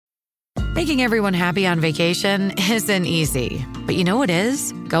Making everyone happy on vacation isn't easy, but you know what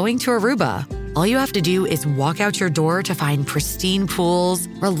is? Going to Aruba. All you have to do is walk out your door to find pristine pools,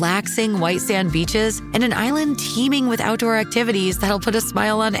 relaxing white sand beaches, and an island teeming with outdoor activities that'll put a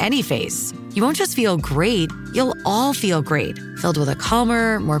smile on any face. You won't just feel great, you'll all feel great, filled with a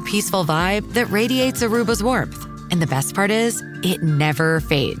calmer, more peaceful vibe that radiates Aruba's warmth. And the best part is, it never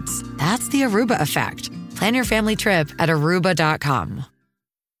fades. That's the Aruba effect. Plan your family trip at Aruba.com.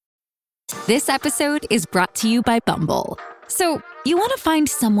 This episode is brought to you by Bumble. So, you want to find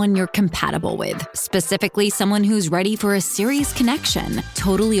someone you're compatible with, specifically someone who's ready for a serious connection,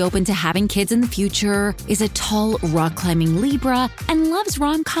 totally open to having kids in the future, is a tall, rock-climbing Libra, and loves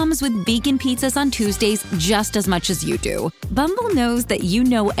rom-coms with vegan pizzas on Tuesdays just as much as you do. Bumble knows that you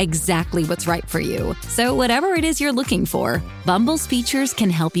know exactly what's right for you. So whatever it is you're looking for, Bumble's features can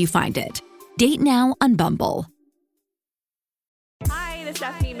help you find it. Date now on Bumble. Hi, this is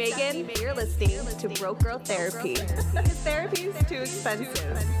Stephanie Megan. You're listening to Broke Girl Therapy. Because therapy is too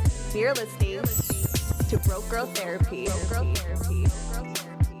expensive. You're listening to Broke Girl Therapy.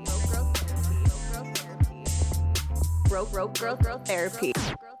 Broke Girl Therapy.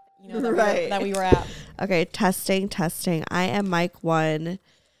 You know, Right. that we were at. Okay, testing. I am mic 1.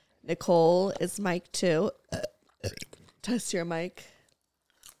 Nicole is mic 2. Test your mic.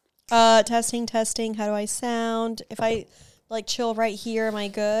 Testing. How do I sound? If I like chill right here, am I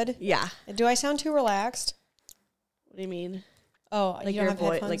good? Yeah. Do I sound too relaxed? What do you mean? Oh, Like you your don't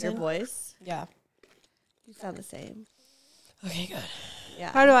have headphones like your in? voice? Yeah. You sound the same. Okay, good.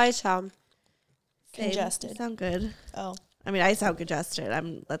 Yeah. How do I sound? Same. Congested. You sound good. Oh. I mean, I sound congested.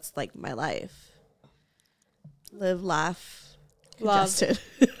 That's like my life. Live, laugh, Love. congested.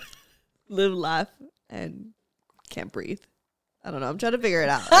 Live, laugh, and can't breathe. I don't know. I'm trying to figure it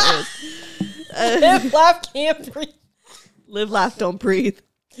out. Live, laugh, can't breathe. Live, laugh, don't breathe.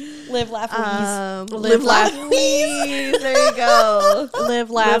 Live, laugh, wheeze. Live, laugh, wheeze. There you go. Live,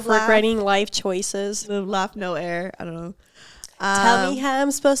 laugh, laugh. regretting life choices. Live, laugh, no air. I don't know. Tell me how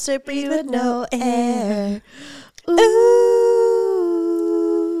I'm supposed to breathe with no air. Ooh.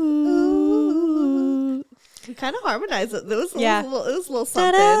 We kind of harmonized it. It was a little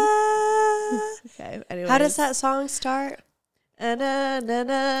something. Ta-da! Okay. Anyways. How does that song start?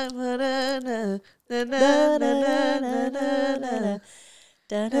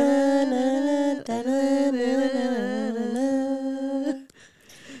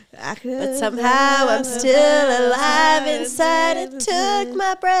 But somehow I'm still alive inside. It took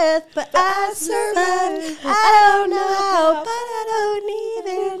my breath, but I survived. I don't know how, but I don't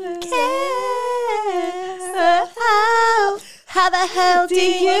even care. How the hell do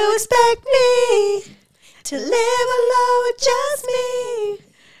you expect me to live alone with just me?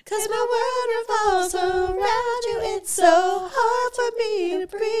 'Cause my world revolves around you. It's so hard for me to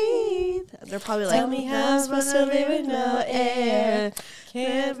breathe. They're probably like, Tell me how I'm supposed to live with no air.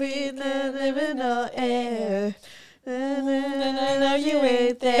 Can't breathe, live with no air. I know you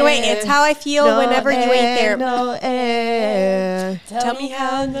ain't there. Wait, it's how I feel whenever you ain't there. No air. Tell me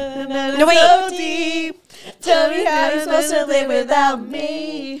how. No, wait. So deep. Tell me how you're supposed to live without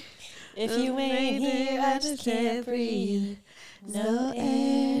me. If you ain't here, I just can't breathe. No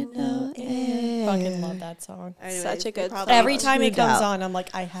air, no air. Fucking love that song. Anyways, Such a good probably song. Every time it tuned comes out. on, I'm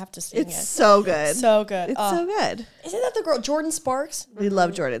like, I have to sing It's it. so good. So good. It's so good. Isn't that the girl, Jordan Sparks? We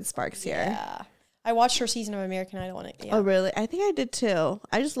love Jordan Sparks here. Yeah. I watched her season of American Idol on it. Yeah. Oh, really? I think I did too.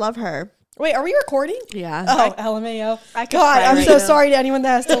 I just love her. Wait, are we recording? Yeah. Oh, LMAO. I could God, cry I'm right so now. sorry to anyone that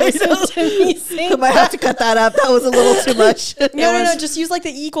has to listen to me sing. I might have to cut that up. That was a little too much. No, just use like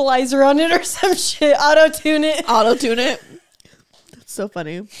the equalizer on it or some shit. Auto-tune it. Auto-tune it. That's so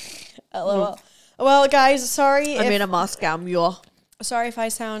funny. LOL. Well, guys, sorry I if, made a Moscow mule. sorry if I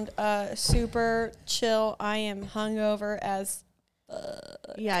sound super chill. I am hungover as...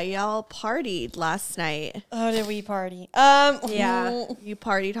 Yeah, y'all partied last night. Oh, did we party? Yeah. You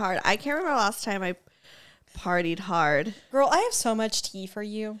partied hard. I can't remember last time I partied hard. Girl, I have so much tea for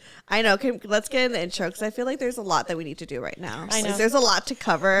you. I know. Let's get in the intro because I feel like there's a lot that we need to do right now. I know. Like, there's a lot to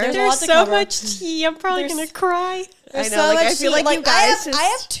cover. There's a There's lot to so cover. much tea. I'm probably There's- going to cry. I know. So Like, much I feel tea. like you guys I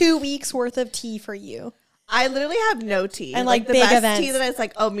have 2 weeks worth of tea for you. I literally have no tea. And, like, the big best events. tea that is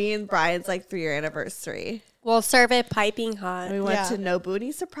like, oh, me and Brian's like 3-year anniversary. We'll serve it piping hot. And we went Yeah. to Nobu and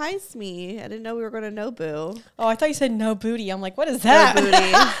he surprised me. I didn't know we were going to Nobu. Oh, I thought you said no booty. I'm like, what is No that?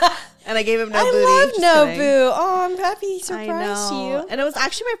 booty. And I gave him no I booty. love Just no kidding. boo. Oh, I'm happy he I surprised know. you. And it was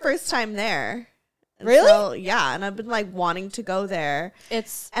actually my first time there. And Really? so, yeah. And I've been like wanting to go there.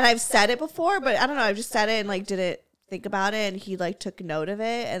 It's And I've said it before, but I don't know. I've just said it and like didn't think about it, and he like took note of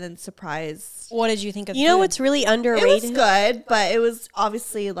it, and then surprised. What did you think of? You know food? what's really It underrated? was good, but it was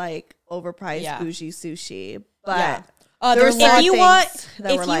obviously like overpriced Yeah. bougie sushi. But Yeah. there were there's certain If you things want,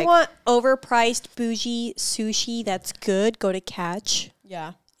 that if were you like, want overpriced bougie sushi that's good, go to Catch.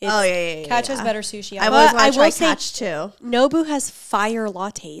 Yeah. It's, oh yeah. Catch has better sushi. I But always I want to try will say- Catch too. Nobu has fire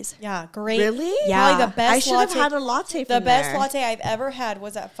lattes. Yeah, great. Really? Yeah. Probably the best I should have latte. had a latte. The From best there. latte I've ever had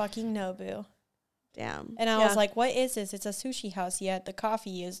was at fucking Nobu. Damn. And I Yeah. was like, what is this? It's a sushi house, yet the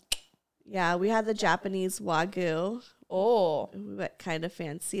coffee is, Yeah, we had the Japanese wagyu. oh, We went kind of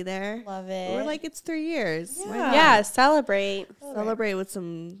fancy there. love We it. were like, it's 3 years. Why Yeah. not? Yeah, celebrate. Celebrate with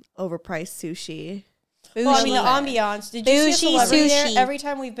some overpriced sushi. Bougie. Well, I mean, the ambiance. Did you see a Bougie celebrity there? sushi. Every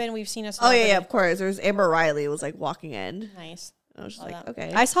time we've been, we've seen a Oh celebrity. yeah, of course. There was Amber Riley was like walking in. Nice. I was just Love like, that.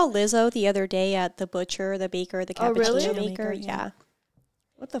 okay. I saw Lizzo the other day at the butcher, the baker, the Oh, really? cappuccino maker. Maker, Yeah. yeah.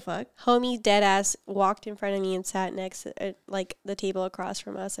 What the fuck? Homie dead ass walked in front of me and sat next to like the table across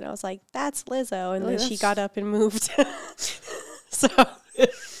from us, and I was like, "That's Lizzo," and Oh, then she that's- got up and moved. So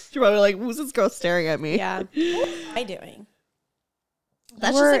She probably like, who's this girl staring at me? yeah, What am I doing?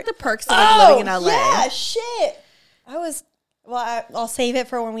 That's We're- just like the perks of like, living in LA. Yeah, shit. I'll save it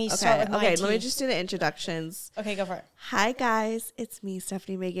for when we start with my Okay, tea. let me just do the introductions. Okay, go for it. Hi guys, it's me,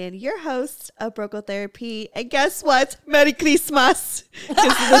 Stephanie Megan, your host of Broco Therapy. And guess what? Merry Christmas!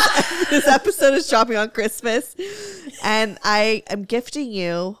 'Cause this episode is dropping on Christmas. And I am gifting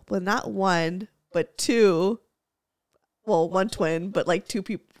you, well, not one, but two. Well, one twin, but like two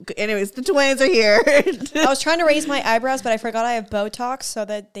people. Anyways, the twins are here. I was trying to raise my eyebrows, but I forgot I have Botox, so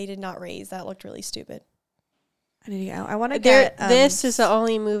that they did not raise. That looked really stupid. I want to there. get This is the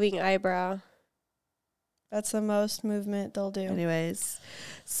only moving eyebrow. That's the most movement they'll do. Anyways,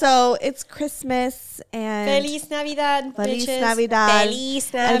 so it's Christmas and Feliz Navidad, Feliz bitches. Navidad.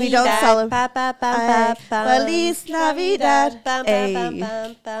 Feliz And we don't Navidad. celebrate- Ba, ba, ba, ba, bum. Feliz Navidad. Bum, bum, Ay. bum,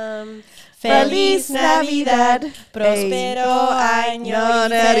 bum, bum. Feliz Navidad. Prospero año y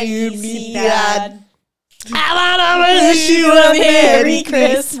felicidad. I wanna wish you a Merry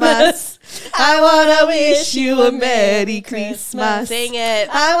Christmas. I wanna wish you a Merry Christmas. Sing it.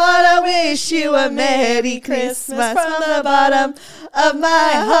 I wanna wish you a Merry Christmas from the bottom of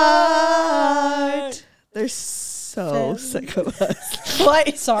my heart. They're so sick of us.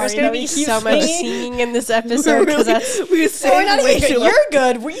 What? Sorry, There's gonna no, be we keep so much singing. singing in this episode because that's we We're sing not way even too good. much. You're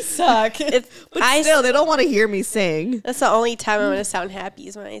good. We suck. But I still, they don't want to hear me sing. that's the only time I'm gonna sound happy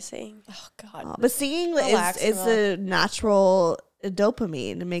is when I sing. Oh God. But singing Relax, is Camilla. a natural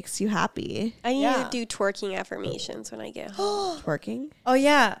dopamine. It makes you happy. I need Yeah. to do twerking affirmations when I get home. Twerking. Oh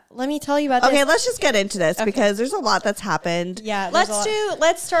yeah. Let me tell you about Okay, this. let's just get into this because there's a lot that's happened. Yeah. there's a lot.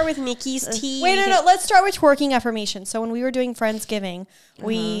 Let's start with Niki's tea. Wait, no. Let's start with twerking affirmations. So when we were doing Friendsgiving,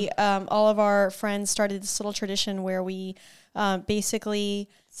 we all of our friends started this little tradition where we basically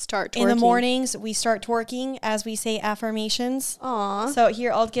Start twerking. in the mornings we start twerking as we say affirmations. Aw, So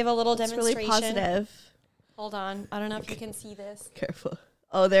here I'll give a little it's really demonstration. positive. Hold on. I don't know if you can see this. Careful.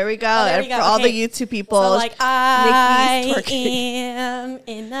 Oh, there we go. there we And go. for all the Okay. YouTube people, So like I Nikki's twerking. am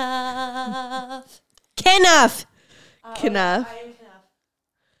enough. Enough. Enough. I am enough.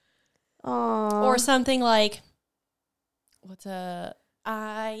 Aww. Or something like,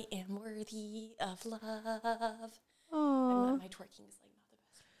 I am worthy of love. Aw. My twerking is like not the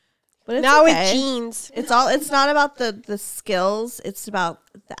best. But it's Now okay. with jeans. It's not about the skills, it's about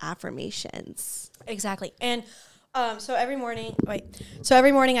the affirmations. Exactly. And so every morning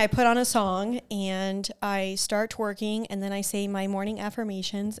I put on a song and I start twerking and then I say my morning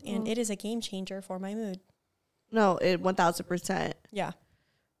affirmations and it is a game changer for my mood. No, it 1000%. Yeah.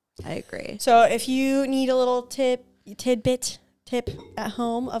 I agree. So if you need a little tip at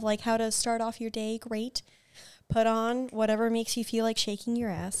home of like how to start off your day, great. Put on whatever makes you feel like shaking your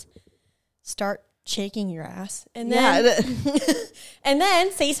ass. Start shaking your ass, and then and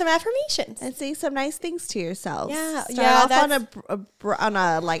then say some affirmations. And say some nice things to yourself. Yeah, Start yeah, off on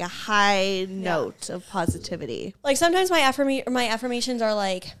a like a high note of positivity. Like sometimes my affirmations are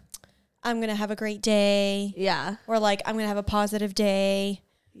like, I'm gonna have a great day, Yeah, or like I'm gonna have a positive day,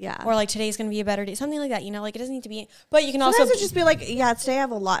 yeah. or like today's gonna be a better day, something like that. You know, like it doesn't need to be. But you can Sometimes also it just be like, yeah, today I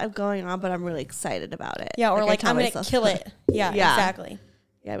have a lot of going on, but I'm really excited about it. or I like tell I'm gonna myself kill that. it. Yeah, Yeah. exactly.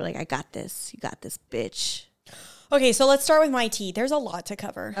 Yeah, be like, I got this. You got this, bitch. Okay, so let's start with my tea. There's a lot to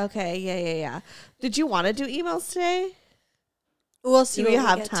cover. Okay, yeah. Did you want to do emails today? We'll see. Do we when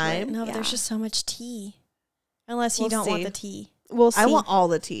have get to time? it. No, but there's just so much tea. Unless you We'll don't want see. the tea. We'll see. I want all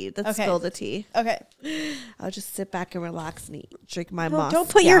the tea. Let's Okay. spill the tea. Okay. I'll just sit back and relax and eat, drink my No, Moscow don't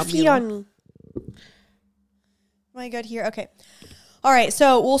put your feet Mule. on me. Am I good here? Okay. All right.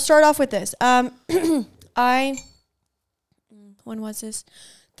 So we'll start off with this. I when was this?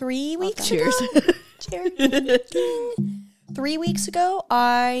 3 weeks Cheers. ago? Cheers. Ding. 3 weeks ago,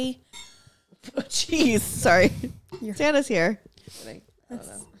 Jeez, sorry. Santa's here.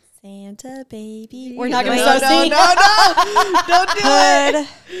 Santa baby. We're not going to No, start singing. no. Don't do it.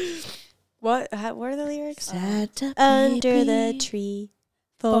 What are the lyrics? Santa Under the tree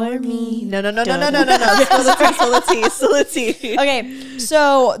for me. No. Spill the tea. Okay,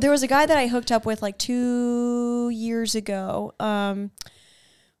 so there was a guy that I hooked up with like 2 years ago.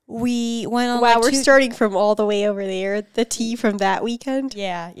 We went on. Wow, like we're starting from all the way over there. The tea from that weekend.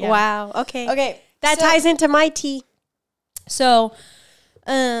 Yeah. Wow. Okay. Okay, That ties into my tea. So,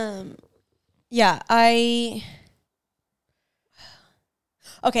 yeah,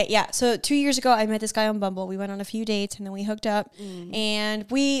 Okay, yeah. So 2 years ago, I met this guy on Bumble. We went on a few dates, and then we hooked up. And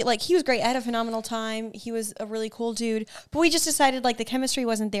he was great. I had a phenomenal time. He was a really cool dude. But we just decided, like, the chemistry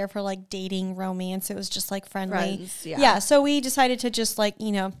wasn't there for, like, dating, romance. It was just, like, friendly. Friends, yeah. Yeah, so we decided to just, like,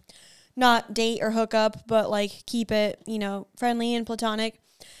 you know, not date or hook up, but, like, keep it, you know, friendly and platonic.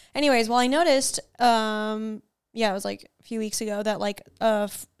 Anyways, well, I noticed, it was, like, a few weeks ago that, like,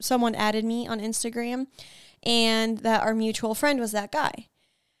 someone added me on Instagram, and that our mutual friend was that guy.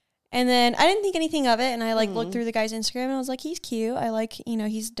 And then I didn't think anything of it, and I, like, looked through the guy's Instagram, and I was like, he's cute. I like, you know,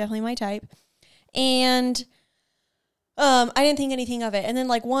 he's definitely my type. And I didn't think anything of it. And then,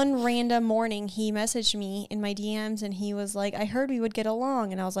 like, one random morning, he messaged me in my DMs, and he was like, I heard we would get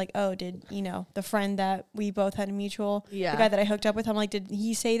along. And I was like, oh, did, you know, the friend that we both had a mutual, the guy that I hooked up with, I'm like, did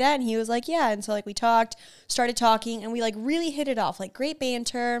he say that? And he was like, yeah. And so, like, we started talking, and we, like, really hit it off. Like, great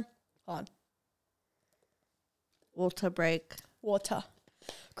banter. Hold on. Water break. Water.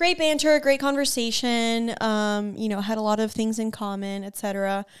 Great banter, great conversation, you know, had a lot of things in common,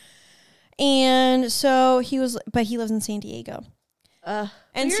 etc. And so he lives in San Diego. And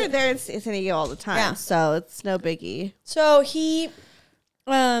you're there in San Diego all the time, so it's no biggie. So he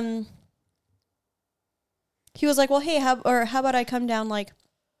was like, well, hey, how about I come down, like,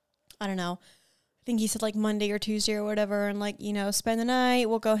 I don't know, I think he said like Monday or Tuesday or whatever, and, like, you know, spend the night,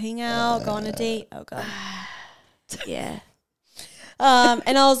 we'll go hang out, go on a date. Oh, God. Yeah.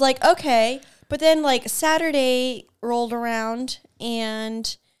 And I was like, okay. But then, like, Saturday rolled around,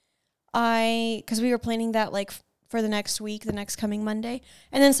 and because we were planning that, like, for the next week, the next coming Monday.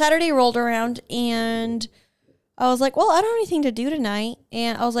 And then Saturday rolled around, and I was like, well, I don't have anything to do tonight.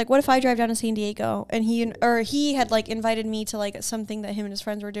 And I was like, what if I drive down to San Diego? And he had, like, invited me to, like, something that him and his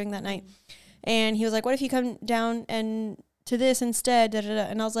friends were doing that night. And he was like, what if you come down and to this instead? Da, da, da.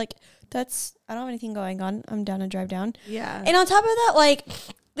 And I was like, I don't have anything going on. I'm down to drive down. Yeah. And on top of that, like,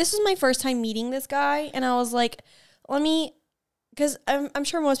 this was my first time meeting this guy. And I was like, because I'm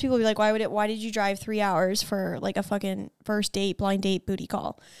sure most people would be like, why did you drive 3 hours for, like, a fucking first date, blind date booty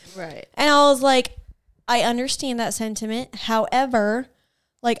call? Right. And I was like, I understand that sentiment. However,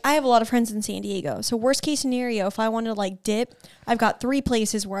 like, I have a lot of friends in San Diego. So worst case scenario, if I want to, like, dip, I've got 3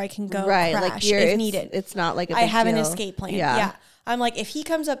 places where I can go crash if needed. It's not like I have an escape plan. Yeah. I'm like, if he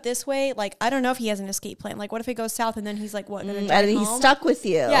comes up this way, like, I don't know if he has an escape plan. Like, what if it goes south and then he's like, what? And then he's stuck with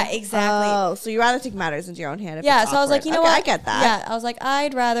you. Yeah, exactly. Oh, so you rather take matters into your own hand. Yeah, so I was like, you know what? I get that. Yeah, I was like,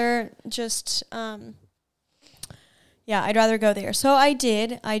 I'd rather just, I'd rather go there. So I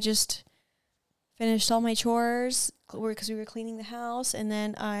did. I just finished all my chores because we were cleaning the house, and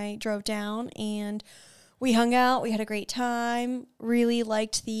then I drove down and we hung out. We had a great time. Really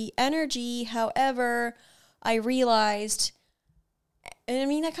liked the energy. However, I realized, and I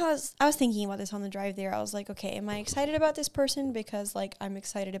mean, I was thinking about this on the drive there. I was like, okay, am I excited about this person because, like, I'm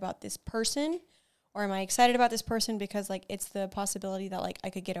excited about this person? Or am I excited about this person because, like, it's the possibility that, like, I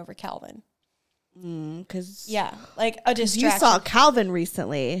could get over Calvin? Because yeah, like a distraction. You saw Calvin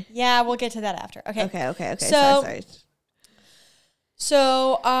recently. Yeah, we'll get to that after. Okay. Okay. So,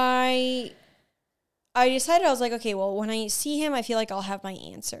 So I decided, I was like, okay, well, when I see him, I feel like I'll have my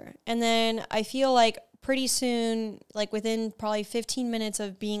answer. And then I feel like pretty soon, like within probably 15 minutes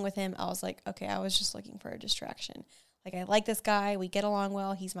of being with him, I was like, okay, I was just looking for a distraction. Like, I like this guy. We get along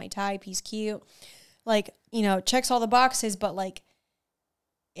well. He's my type. He's cute. Like, you know, checks all the boxes, but, like,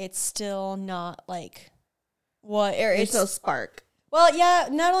 it's still not, like, what? It's no spark. Well, yeah,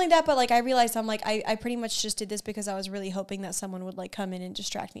 not only that, but, like, I realized I'm like, I pretty much just did this because I was really hoping that someone would, like, come in and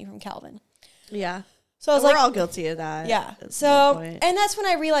distract me from Calvin. Yeah. So I was we're like, all guilty of that. Yeah. So, and that's when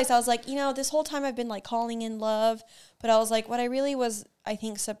I realized, I was like, you know, this whole time I've been, like, calling in love, but I was like, what I really was, I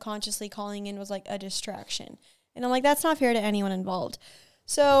think, subconsciously calling in was, like, a distraction. And I'm like, that's not fair to anyone involved.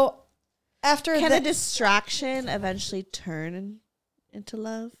 So after Can a distraction eventually turn into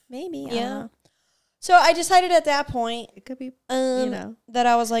love? Maybe. I don't know. So I decided at that point, it could be, that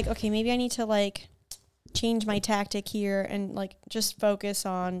I was like, okay, maybe I need to, like, change my tactic here and like just focus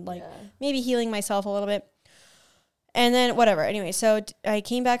on like maybe healing myself a little bit. And then whatever. Anyway, so I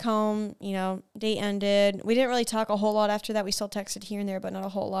came back home, you know, date ended. We didn't really talk a whole lot after that. We still texted here and there, but not a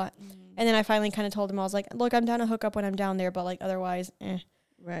whole lot. And then I finally kind of told him, I was like, look, I'm down to hook up when I'm down there, but like otherwise,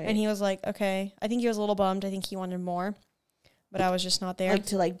 Right. And he was like, okay. I think he was a little bummed. I think he wanted more, but I was just not there. Like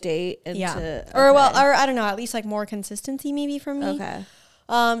to like date and to. Okay. Or I don't know, at least like more consistency maybe from me. Okay.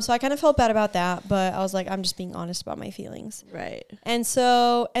 So I kind of felt bad about that, but I was like, I'm just being honest about my feelings. Right. And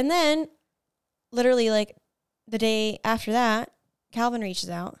so, and then literally like the day after that, Calvin reaches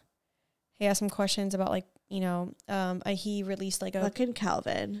out. He asked some questions about like, you know, he released like a fucking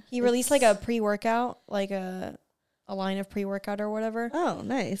Calvin. He released like a pre-workout, like a line of pre-workout or whatever. Oh,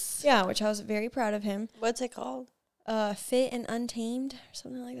 nice. Yeah, which I was very proud of him. What's it called? Fit and Untamed or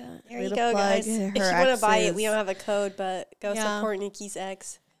something like that. There you go, guys. If you want to buy it, we don't have a code, but go support Niki's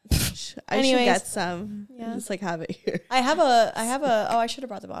ex. I should get some. Yeah. Just like have it here. I have a oh, I should have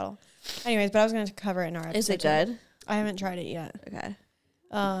brought the bottle. Anyways, but I was going to cover it in our episode. Is it good? I haven't tried it yet. Okay.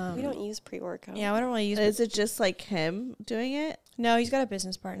 We don't use pre-workout. Yeah, I don't really use Is it just like him doing it? No, he's got a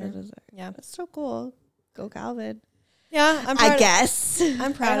business partner. Yeah. That's so cool. Go Calvin. Yeah, I'm proud. I guess.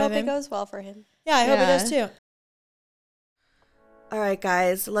 I'm proud I of hope him. it goes well for him. Yeah, I hope it does too. All right,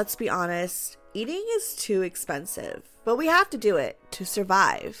 guys, let's be honest. Eating is too expensive, but we have to do it to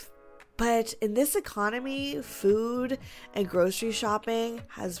survive. But in this economy, food and grocery shopping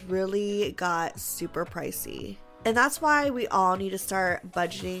has really got super pricey. And that's why we all need to start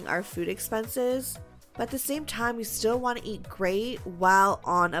budgeting our food expenses. But at the same time, we still want to eat great while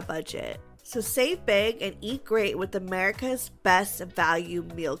on a budget. So save big and eat great with America's Best Value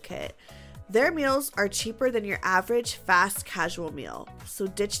Meal Kit. Their meals are cheaper than your average fast casual meal. So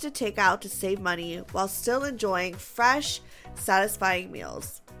ditch the takeout to save money while still enjoying fresh, satisfying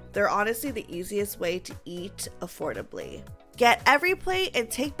meals. They're honestly the easiest way to eat affordably. Get every plate and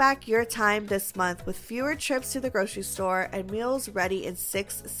take back your time this month with fewer trips to the grocery store and meals ready in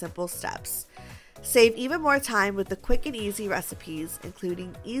 6 simple steps. Save even more time with the quick and easy recipes,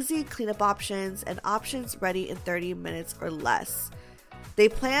 including easy cleanup options and options ready in 30 minutes or less. They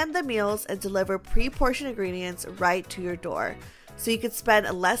plan the meals and deliver pre-portioned ingredients right to your door, so you can spend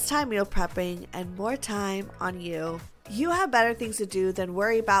less time meal prepping and more time on you. You have better things to do than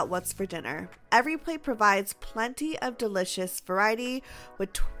worry about what's for dinner. Every plate provides plenty of delicious variety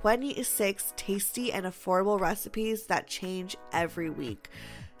with 26 tasty and affordable recipes that change every week.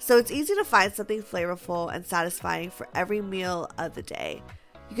 So it's easy to find something flavorful and satisfying for every meal of the day.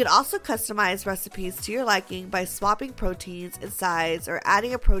 You can also customize recipes to your liking by swapping proteins and sides or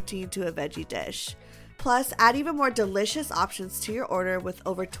adding a protein to a veggie dish. Plus, add even more delicious options to your order with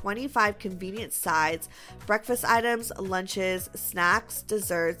over 25 convenient sides, breakfast items, lunches, snacks,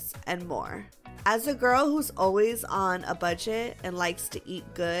 desserts, and more. As a girl who's always on a budget and likes to eat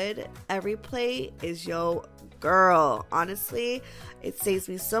good, every plate is yo girl. Honestly, it saves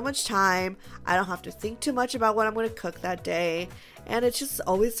me so much time. I don't have to think too much about what I'm going to cook that day. And it's just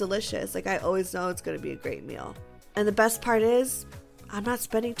always delicious. Like, I always know it's going to be a great meal. And the best part is, I'm not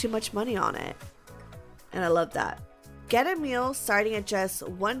spending too much money on it. And I love that. Get a meal starting at just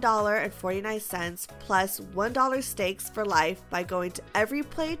 $1.49 plus $1 steaks for life by going to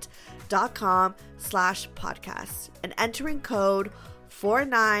everyplate.com/podcast and entering code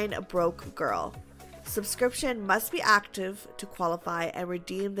 49BROKEGIRL. Subscription must be active to qualify and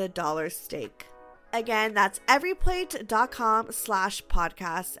redeem the dollar steak. Again, that's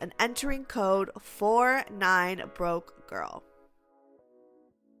everyplate.com/podcast and entering code 49BROKEGIRL.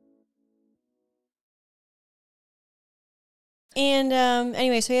 And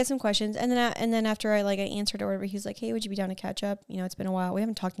anyway, so he had some questions, and then after I answered or whatever, he was like, "Hey, would you be down to catch up? You know, it's been a while. We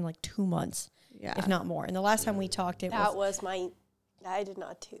haven't talked in like 2 months, if not more. And the last time we talked, I did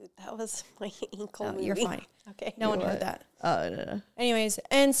not toot. That was my ankle moving. You're fine. Okay, no one heard that. Oh no. Anyways,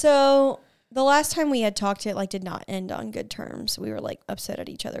 and so the last time we had talked, it did not end on good terms. We were upset at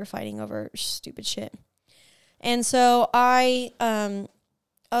each other, fighting over stupid shit. And so I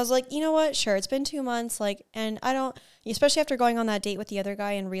was like, you know what? Sure, it's been 2 months. And I don't, especially after going on that date with the other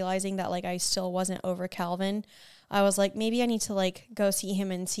guy and realizing that I still wasn't over Calvin. I was like, maybe I need to go see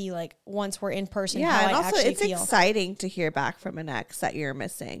him and see once we're in person how I actually feel. It's exciting to hear back from an ex that you're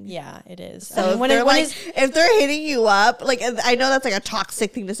missing. Yeah, it is. So if they're hitting you up, I know that's a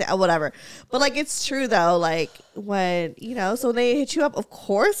toxic thing to say, whatever. But it's true though. When so when they hit you up, of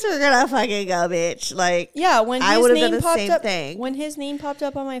course you're gonna fucking go, bitch. Yeah, when I his would have name done the popped same up, thing. when his name popped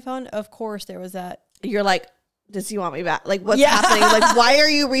up on my phone, of course there was that. You're does he want me back? Like, what's happening? Like, why are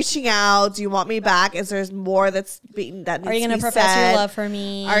you reaching out? Do you want me back? Is there more that needs Are you going gonna to profess said? your love for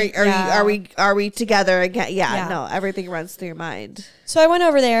me? Are we together again? Yeah, no, everything runs through your mind. So I went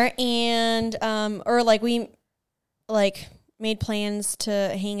over there and we made plans to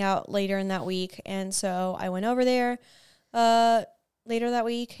hang out later in that week, and so I went over there later that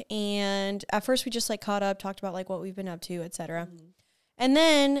week, and at first we just like caught up, talked about like what we've been up to, etc. And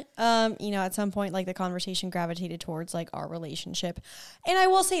then, at some point, like the conversation gravitated towards like our relationship. And I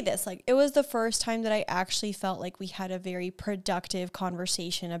will say this, like it was the first time that I actually felt like we had a very productive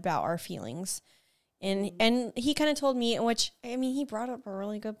conversation about our feelings. And he kind of told me, he brought up a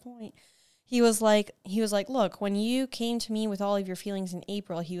really good point. He was like, look, when you came to me with all of your feelings in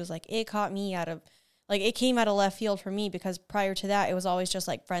April, he was like, it caught me it came out of left field for me because prior to that, it was always just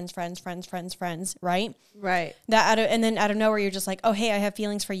like friends, right? Right. And then out of nowhere, you're just like, oh, hey, I have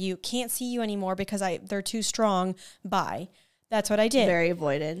feelings for you. Can't see you anymore because they're too strong. Bye. That's what I did. Very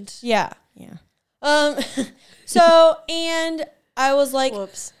avoidant. Yeah. So, and I was like,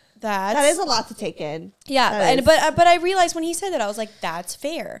 whoops. That is a lot to take in. Yeah. But I realized when he said that, I was like, that's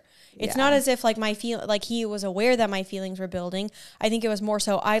fair. It's not as if like he was aware that my feelings were building. I think it was more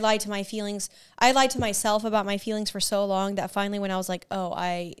so I lied to my feelings. I lied to myself about my feelings for so long that finally when I was like, oh,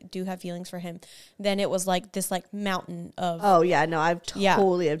 I do have feelings for him, then it was like this like mountain of. Oh yeah, no, I've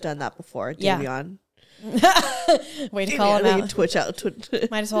totally have done that before. Davion. Way to call him out. Twitch.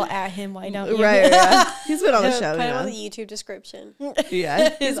 Might as well at him. Why don't you? Right. Yeah. He's been on the show. Put him on the YouTube description.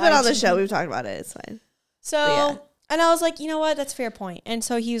 Yeah, he's been on the show. We've talked about it. It's fine. So. And I was like, you know what? That's a fair point. And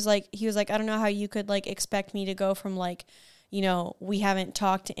so he was like, I don't know how you could like expect me to go from like, we haven't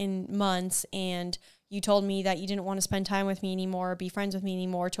talked in months and you told me that you didn't want to spend time with me anymore or be friends with me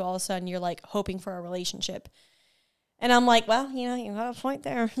anymore to all of a sudden you're like hoping for a relationship. And I'm like, well, you got a point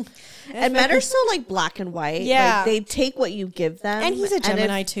there. And men are so like black and white. Yeah. Like, they take what you give them. And he's a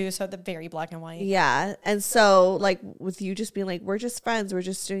Gemini too, so the very black and white. Yeah. And so like with you just being like, we're just friends. We're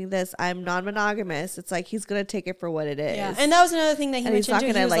just doing this. I'm non-monogamous. It's like, he's going to take it for what it is. Yeah. And that was another thing that he mentioned. He's not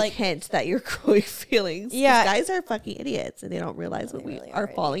going to like hint that you're growing feelings. Yeah. Guys are fucking idiots and they don't realize when we are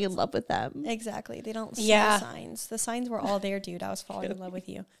falling in love with them. Exactly. They don't see the signs. The signs were all there, dude. I was falling in love with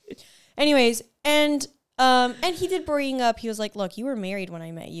you. Anyways, and he did bring up, he was like, look, you were married when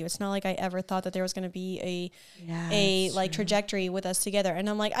I met you. It's not like I ever thought that there was going to be a trajectory with us together. And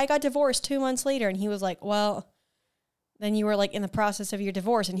I'm like, I got divorced 2 months later. And he was like, well, then you were like in the process of your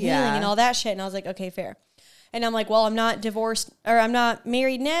divorce and healing and all that shit. And I was like, okay, fair. And I'm like, well, I'm not divorced or I'm not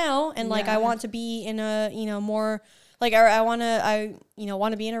married now. And like, I want to be in a, more like, or I want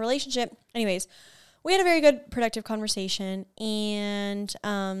to be in a relationship. Anyways, we had a very good productive conversation and,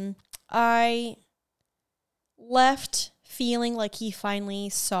 I left feeling like he finally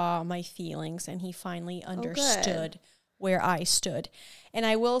saw my feelings and he finally understood where I stood. And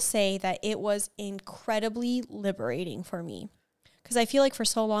I will say that it was incredibly liberating for me because I feel like for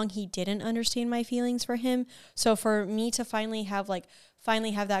so long he didn't understand my feelings for him. So for me to finally have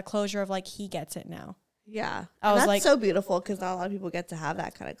that closure of like, he gets it now. Yeah. I was that's like, so beautiful because not a lot of people get to have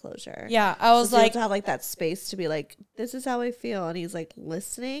that kind of closure. Yeah. I was like, to have like that space to be like, this is how I feel. And he's like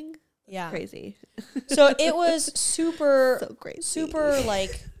listening. Yeah. Crazy. So it was super, so crazy. super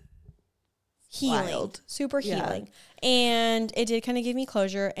like healing, wild. Super healing. And it did kind of give me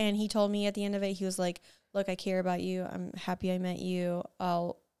closure. And he told me at the end of it, he was like, look, I care about you. I'm happy I met you.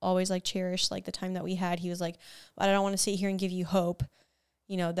 I'll always like cherish like the time that we had. He was like, but I don't want to sit here and give you hope,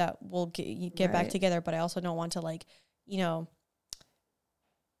 that we'll get back together. But I also don't want to like,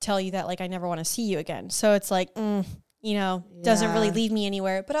 tell you that like, I never want to see you again. So it's like, doesn't really leave me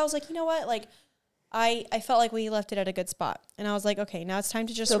anywhere. But I was like, you know what? Like, I felt like we left it at a good spot. And I was like, okay, now it's time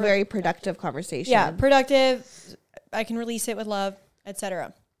to just... So very productive conversation. Yeah, productive. I can release it with love,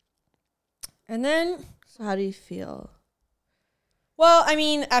 etc. And then... So how do you feel? Well, I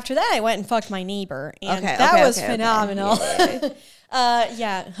mean, after that, I went and fucked my neighbor. And that was phenomenal.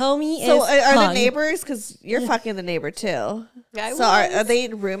 Homie so is are hung. the neighbors... Because you're fucking the neighbor, too. So are they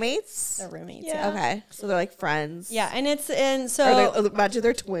roommates? They're roommates, Okay. So they're like friends. Yeah, so... Imagine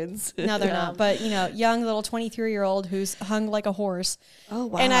they're twins. No, they're not. But, young little 23-year-old who's hung like a horse. Oh,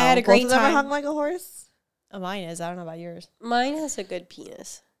 wow. And I had a great time. Both of them are hung like a horse? Oh, mine is. I don't know about yours. Mine has a good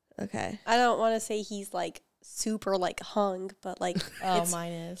penis. Okay. I don't want to say he's like super like hung, but like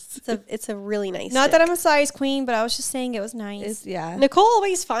mine is. It's a really nice. Not stick. that I'm a size queen, but I was just saying it was nice. Nicole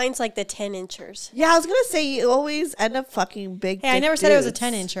always finds like the 10-inchers. Yeah, I was gonna say you always end up fucking big. Hey, I never said it was a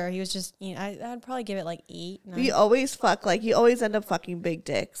 10-incher. He was just I'd probably give it like 8. 9. You always you always end up fucking big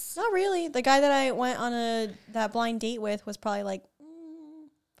dicks. Not really. The guy that I went on that blind date with was probably like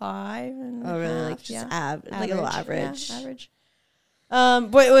 5 and Oh, really? half, Like, just yeah. like a little average. Yeah, average.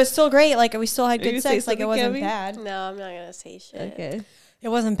 But it was still great. Like, we still had Are you good gonna say sex. Like, it something, wasn't Cami? bad. No, I'm not gonna say shit. Okay. It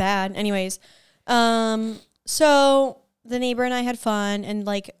wasn't bad. Anyways, so the neighbor and I had fun, and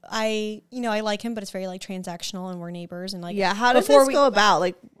like I like him, but it's very like transactional, and we're neighbors, and like Yeah, how did this go about?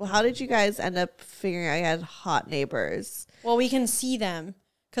 Like, how did you guys end up figuring out you had hot neighbors? Well, we can see them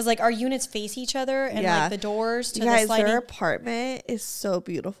because like our units face each other, and like the doors to you the guys, sliding. their apartment is so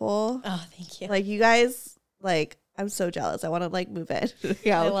beautiful. Oh, thank you. Like, you guys, like, I'm so jealous. I want to like move in.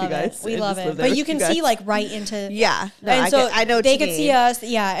 Yeah, I with love you guys. it. We and love just it. live there But with you can guys. see like right into Yeah, no, and so I know what they you could mean. see us.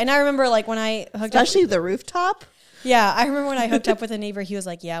 Yeah, and I remember like when I hooked Especially up. the rooftop. Yeah, I remember when I hooked up with a neighbor. He was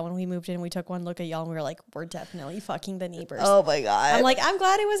like, "Yeah, when we moved in, we took one look at y'all, and we were like, we're definitely fucking the neighbors." Oh my god! I'm like, I'm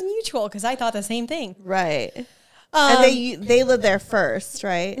glad it was mutual because I thought the same thing. right. And they lived there first,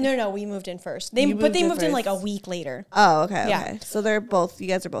 right? No, we moved in first. You They moved moved in in like a first? week later. Oh, okay, Yeah. okay. So you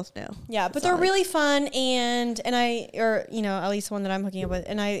guys are both new. Yeah, but That's they're all really fun, and at least the one that I'm hooking up with,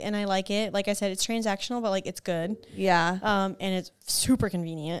 and I like it. Like I said, it's transactional, but like it's good. Yeah. And it's super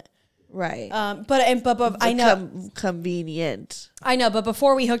convenient. Right. But I know. Convenient. I know, but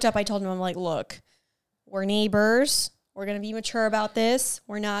before we hooked up, I told him, I'm like, look, we're neighbors. We're going to be mature about this.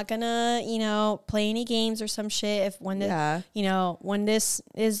 We're not going to, play any games or some shit. When this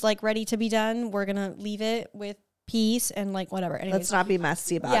is like ready to be done, we're going to leave it with peace and like whatever. Anyways, Let's not be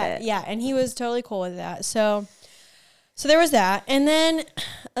messy about it. Yeah. And he was totally cool with that. So there was that. And then,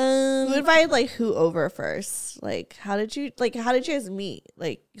 Who invited like who over first? Like, how did you guys meet?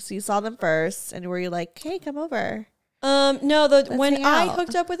 Like, so you saw them first and were you like, hey, come over? No, when hang I out.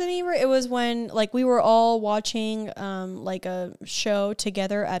 hooked up with a neighbor, it was when like we were all watching like a show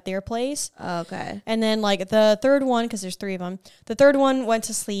together at their place. Okay. And then like the third one, because there's 3 of them, the third one went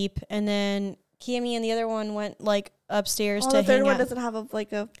to sleep, and then Cami and the other one went like upstairs to The third hang one out. doesn't have a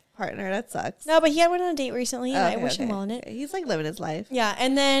partner. That sucks. No, but he had went on a date recently, and I Okay, wish him well in it. He's like living his life. Yeah,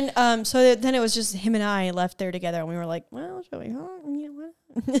 and then then it was just him and I left there together, and we were like, well, shall we? You know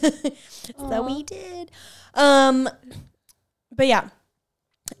what? So we did. But yeah.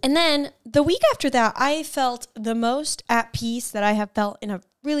 And then the week after that, I felt the most at peace that I have felt in a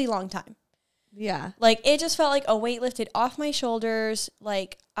really long time. Yeah. Like, it just felt like a weight lifted off my shoulders,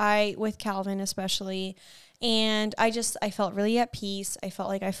 like with Calvin especially. And I felt really at peace. I felt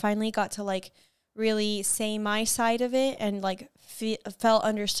like I finally got to like really say my side of it and like felt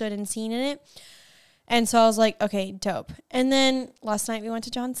understood and seen in it. And so I was like, okay, dope. And then last night we went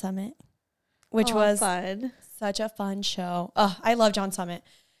to John Summit, which was fun. Such a fun show. Oh, I love John Summit.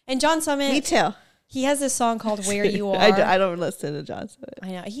 And John Summit. Me too. He has this song called Where You Are. I don't listen to John Smith.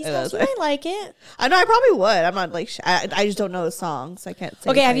 I know. He might like it. I know. I probably would. I'm not like, I just don't know the song, so I can't say.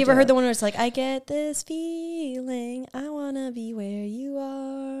 Okay, have you ever heard the one where it's like, I get this feeling, I want to be where you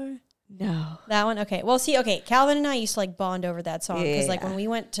are? No. That one? Okay. Well, see, okay, Calvin and I used to like bond over that song because like Yeah. when we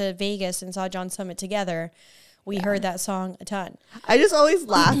went to Vegas and saw John Summit together, we heard that song a ton. I just always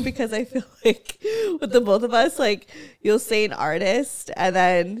laugh because I feel like with the both of us, like you'll say an artist and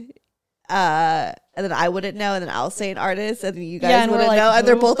then I wouldn't know, and then I'll say an artist, and then you guys and we're wouldn't like, know, and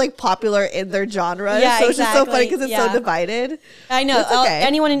they're who? both like popular in their genre. Yeah, so it's just so funny exactly. because it's Yeah. so divided. I know. That's okay.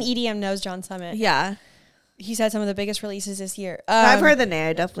 Anyone in EDM knows John Summit. Yeah, He's had some of the biggest releases this year. I've heard the name.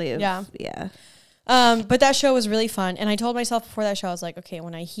 I definitely have. Yeah. Yeah. But that show was really fun. And I told myself before that show, I was like, okay,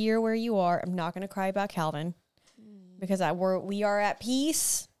 when I hear Where You Are, I'm not going to cry about Calvin because we are at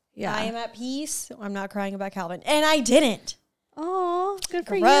peace. Yeah. I am at peace. I'm not crying about Calvin. And I didn't. Oh, good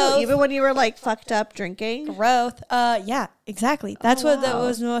for Growth. you. Even when you were like fucked up drinking. Growth. Yeah, exactly. That's what that wow.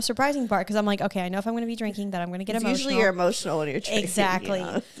 was the most surprising part because I'm like, okay, I know if I'm going to be drinking that I'm going to get emotional. Usually you're emotional when you're drinking. Exactly.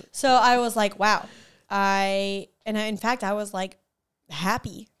 Yeah. So I was like, wow. In fact, I was like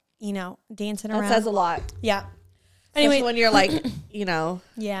happy, dancing around. That says a lot. Yeah. Anyway, Anyway, when you're like,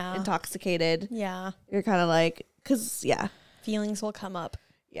 yeah. intoxicated, Yeah. you're kind of like, because, Feelings will come up.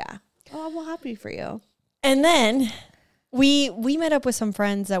 yeah. Oh, I'm well happy for you. And then we met up with some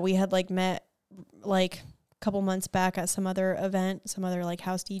friends that we had like met like a couple months back at some other event, some other like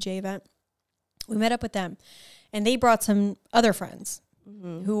house DJ event. We met up with them and they brought some other friends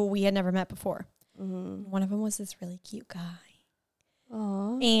who we had never met before. One of them was this really cute guy.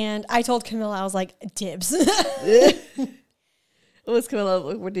 Aww. And I told Camilla, I was like, dibs. What was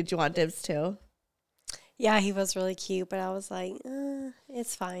Camilla? Did you want dibs too? Yeah, he was really cute, but I was like,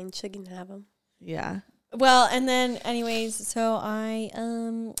 it's fine. She can have him. Yeah. Well, and then anyways, so I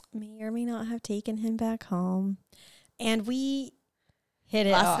may or may not have taken him back home. And we hit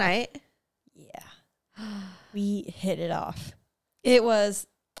it Last off. night? Yeah. We hit it off. It was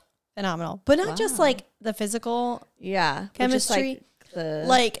phenomenal. But not just Wow. like the physical Yeah. chemistry.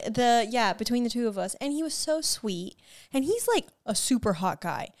 between the two of us. And he was so sweet. And he's like a super hot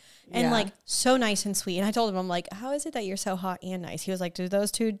guy and like so nice and sweet. And I told him, I'm like, how is it that you're so hot and nice? He was like, do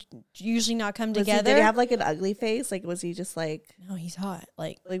those two usually not come together? Did he have like an ugly face? Like, was he just like, no, he's hot.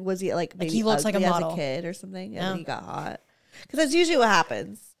 Like was he like maybe he looks like a model as a kid or something? And then he got hot. Because that's usually what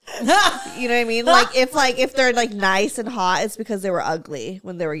happens. You know what I mean? If they're like nice and hot, it's because they were ugly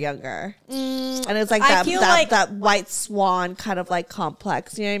when they were younger. And it's like that white swan kind of like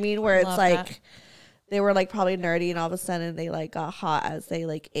complex. You know what I mean? Where it's like that. They were like probably nerdy and all of a sudden they like got hot as they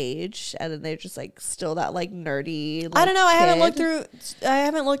like aged, and then they're just like still that like nerdy. Like, I don't know. I kid.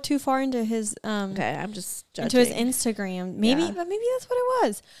 haven't looked too far into his okay, I'm just judging. into his Instagram. Maybe that's what it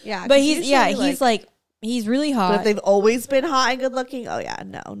was. Yeah, but he's really hot. But if they've always been hot and good looking,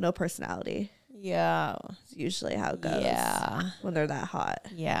 no personality. Yeah. It's usually how it goes. Yeah. When they're that hot.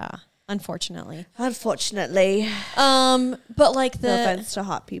 Yeah. Unfortunately. But like no offense to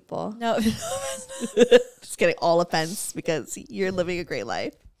hot people. No. Just kidding. All offense because you're living a great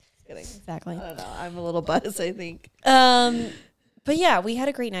life. Just kidding. Exactly. I don't know. I'm a little buzzed, I think. But yeah, we had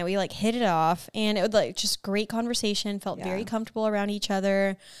a great night. We like hit it off, and it was like just great conversation. Felt very comfortable around each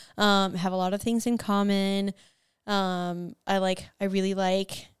other. Have a lot of things in common. I really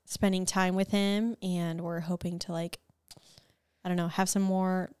like spending time with him, and we're hoping to like, I don't know, have some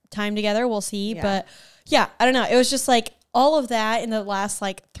more time together. We'll see. Yeah. But yeah, I don't know. It was just like all of that in the last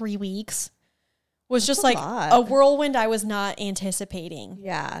like 3 weeks was just like a whirlwind I was not anticipating.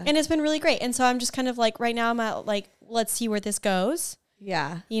 Yeah. And it's been really great. And so I'm just kind of like, right now I'm at like, let's see where this goes.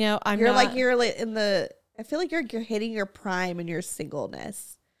 Yeah. You know, I feel like you're hitting your prime in your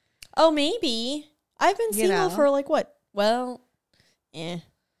singleness. Oh, maybe. I've been single for like what? Well,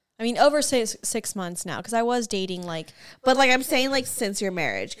 I mean, over 6 months now, because I was dating like... But like I'm saying like since your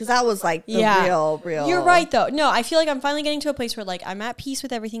marriage, because that was like the real... You're right though. No, I feel like I'm finally getting to a place where like I'm at peace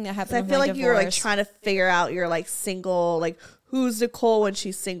with everything that happened. I feel like you're like trying to figure out your like single, like who's Nicole when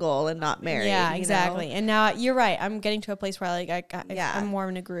she's single and not married. Yeah, exactly. And now you're right. I'm getting to a place where I'm more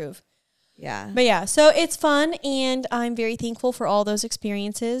in a groove. Yeah. But yeah, so it's fun, and I'm very thankful for all those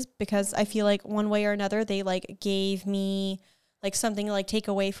experiences, because I feel like one way or another they like gave me like something to like take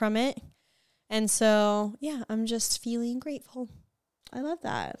away from it. And so, yeah, I'm just feeling grateful. I love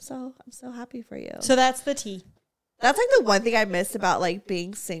that. I'm so happy for you. So that's the tea. That's like the one thing I miss about like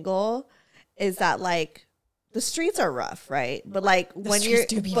being single is that like the streets are rough, right? But like when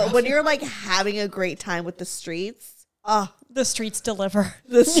you're like having a great time with the streets, the streets deliver.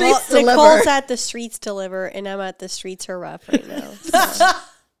 The streets deliver. Nicole's at the streets deliver, and I'm at the streets are rough right now. So.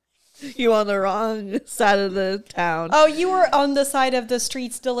 You on the wrong side of the town. Oh, you were on the side of the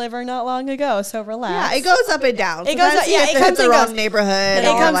streets deliver not long ago, so relax. Yeah, it goes up and down. It goes up, it comes the and wrong goes. neighborhood. It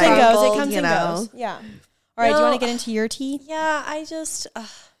comes and goes. It comes and know. goes. Yeah. All right, do you want to get into your tea? Yeah, I just...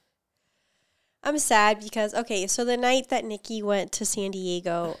 I'm sad because, okay, so the night that Niki went to San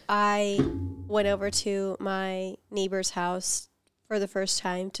Diego, I went over to my neighbor's house for the first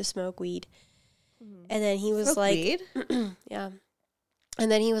time to smoke weed. And then he was like... weed? Yeah. And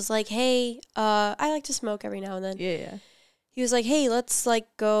then he was like, hey, I like to smoke every now and then. Yeah. He was like, hey, let's like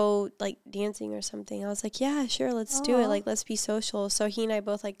go like dancing or something. I was like, yeah, sure, let's do it. Like, let's be social. So he and I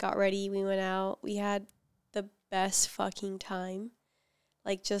both like got ready. We went out. We had the best fucking time.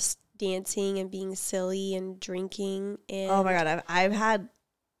 Like just dancing and being silly and drinking. And oh my God, I've had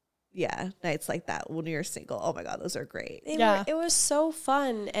nights like that when you're single. Oh my God, those are great. It was so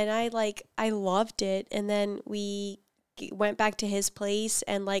fun, and I loved it. And then we went back to his place,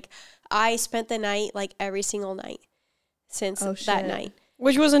 and like I spent the night like every single night since that night,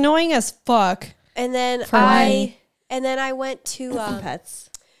 which was annoying as fuck. And then I went to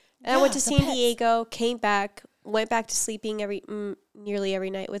pets. And I went to San Diego, came back, went back to sleeping nearly every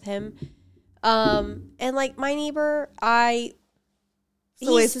night with him. And like my neighbor,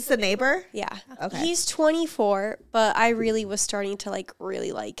 So is this the neighbor? Yeah. Okay. He's 24, but I really was starting to like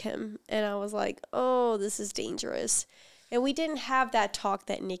really like him. And I was like, oh, this is dangerous. And we didn't have that talk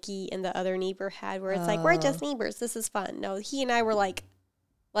that Niki and the other neighbor had where it's like, we're just neighbors. This is fun. No, he and I were like,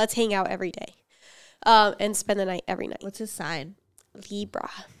 let's hang out every day and spend the night every night. What's his sign? Libra.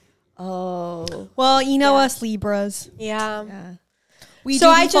 Oh. Well, you know us Libras. Yeah.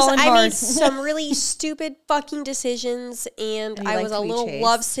 I made some really stupid fucking decisions, and I was a little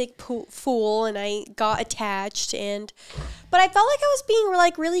lovesick fool, and I got attached, but I felt like I was being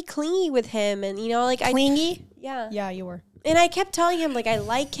like really clingy with him, and clingy. Yeah, you were. And I kept telling him like I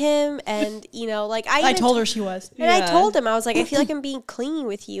like him, and like I told her she was, and I told him I was like I feel like I'm being clingy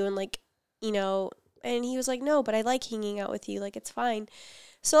with you, and like and he was like no, but I like hanging out with you, like it's fine.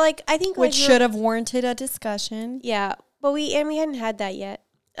 So like I think which should have warranted a discussion. Yeah. but we hadn't had that yet.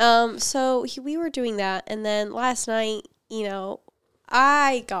 So we were doing that, and then last night, you know,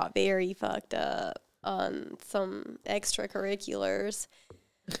 I got very fucked up on some extracurriculars.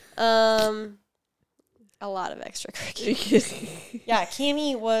 A lot of extracurriculars. Yeah,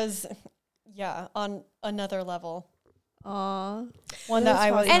 Cami was, on another level. Aw. One that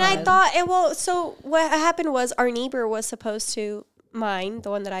I was And on. I thought, so what happened was our neighbor was supposed to, mine, the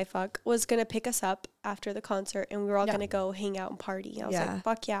one that I fuck, was going to pick us up after the concert, and we were all going to go hang out and party. And I was like,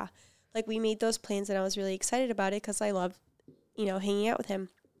 fuck yeah. Like, we made those plans, and I was really excited about it because I love, you know, hanging out with him.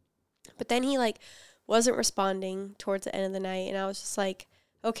 But then he, like, wasn't responding towards the end of the night, and I was just like,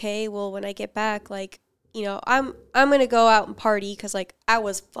 okay, well, when I get back, like, you know, I'm going to go out and party because, like, I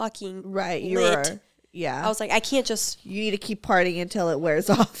was fucking lit. I was like, I can't just... You need to keep partying until it wears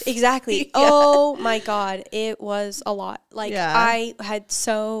off. Exactly. Oh, my God. It was a lot. Like, I had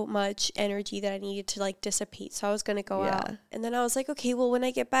so much energy that I needed to, like, dissipate. So I was going to go out. And then I was like, okay, well, when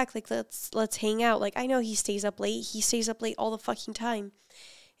I get back, like, let's hang out. Like, I know he stays up late. He stays up late all the fucking time.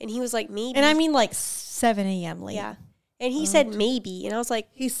 And he was like, maybe. And I mean, like, 7 a.m. late. Yeah. And he said maybe. And I was like...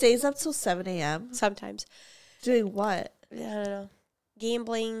 He stays up till 7 a.m.? Sometimes. Doing what? I don't know.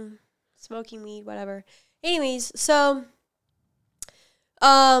 Gambling, smoking weed, whatever. Anyways, so...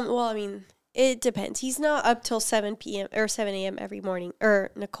 well, I mean, it depends. He's not up till 7 p.m. or 7 a.m. every morning. Or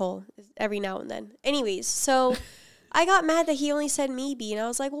Nicole, every now and then. Anyways, so I got mad that he only said maybe. And I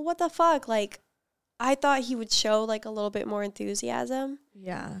was like, well, what the fuck? Like, I thought he would show, like, a little bit more enthusiasm.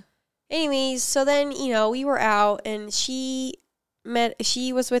 Yeah. Anyways, so then, you know, we were out, and she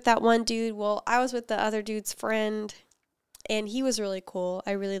was with that one dude. Well, I was with the other dude's friend, and he was really cool.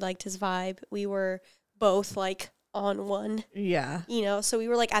 I really liked his vibe. We were both, like, on one. Yeah. You know, so we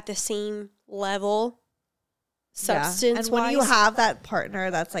were, like, at the same level, substance-wise. And when you have that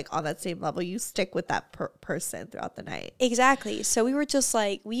partner that's, like, on that same level, you stick with that person throughout the night. Exactly. So we were just,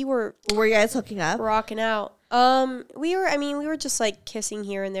 like, Were you guys hooking up? Rocking out. We were just, like, kissing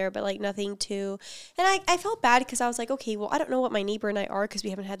here and there, but, like, nothing too. And I felt bad because I was like, okay, well, I don't know what my neighbor and I are because we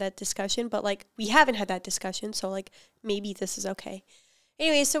haven't had that discussion, but, like, we haven't had that discussion, so, like, maybe this is okay.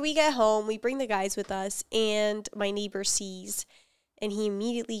 Anyway, so we get home, we bring the guys with us, and my neighbor sees, and he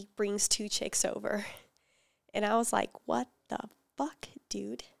immediately brings 2 chicks over. And I was like, what the fuck,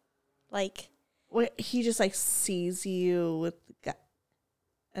 dude? Like... He just, like, sees you with the guy,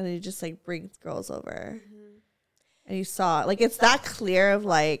 and he just, like, brings girls over. Mm-hmm. And you saw, like, it's that clear of,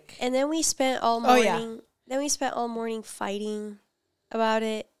 like... And then we spent all morning... Then we spent all morning fighting about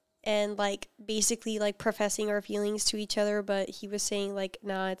it and, like, basically, like, professing our feelings to each other. But he was saying, like,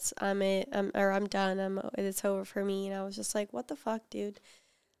 nah, I'm done. It's over for me. And I was just like, what the fuck, dude?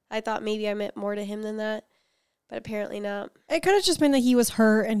 I thought maybe I meant more to him than that. But apparently not. It could have just been that he was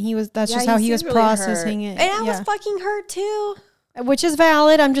hurt, and that's just how he was really processing it. And I was fucking hurt too. Which is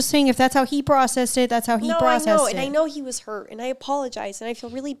valid. I'm just saying, if that's how he processed it, that's how he processed it. I know, and I know he was hurt, and I apologize, and I feel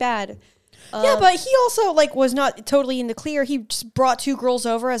really bad. Yeah, but he also, like, was not totally in the clear. He just brought 2 girls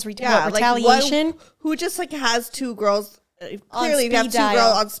over as retaliation. Like who just, like, has 2 girls. Clearly, you have 2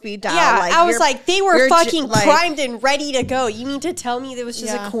 girls on speed dial. Yeah, like, I was like, they were fucking primed and ready to go. You mean to tell me there was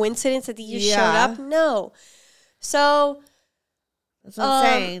just a coincidence that they just showed up? No. So, that's what I'm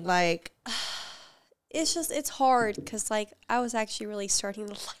saying. Like, it's hard because, like, I was actually really starting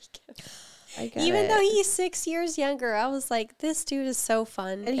to like him. Even though he's 6 years younger, I was like, this dude is so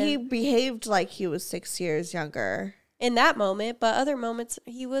fun. And he behaved like he was 6 years younger in that moment, but other moments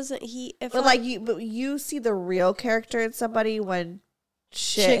he wasn't. But you see the real character in somebody when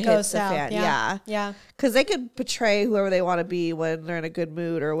shit goes south. Yeah. Because they could portray whoever they want to be when they're in a good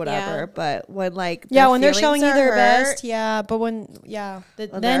mood or whatever. Yeah. But when, like, when they're showing you their best,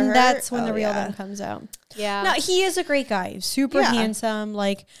 but then that's when the real them comes out. Yeah. No, he is a great guy, super handsome.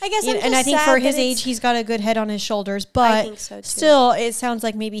 Like, I guess, and I think for his age, he's got a good head on his shoulders. But I think so too. Still, it sounds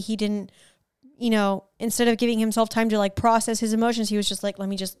like maybe he didn't. You know, instead of giving himself time to, like, process his emotions, he was just like, let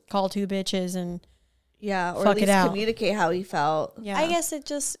me just call 2 bitches and. Yeah, or at least communicate how he felt. Yeah. I guess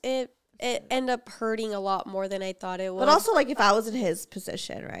it ended up hurting a lot more than I thought it would. But also, like, if I was in his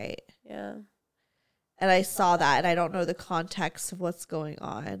position, right? Yeah. And I saw that, and I don't know the context of what's going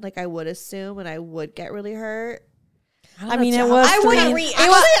on. Like, I would assume, and I would get really hurt. I mean, it was. I wouldn't. It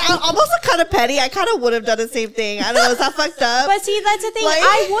was almost kind of petty. I kind of would have done the same thing. I don't know. Is that fucked up? But see, that's the thing. Like,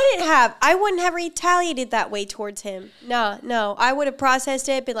 I wouldn't have retaliated that way towards him. No. I would have processed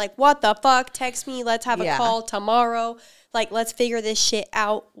it, been like, what the fuck? Text me. Let's have a call tomorrow. Like, let's figure this shit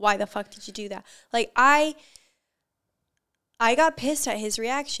out. Why the fuck did you do that? Like, I got pissed at his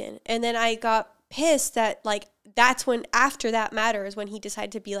reaction. And then I got pissed that, like, that's when, after that matters, when he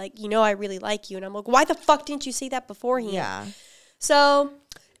decided to be like, I really like you. And I'm like, why the fuck didn't you say that beforehand? Yeah. So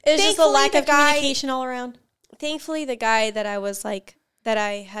it's just a lack of communication all around. Thankfully, the guy that I was like, that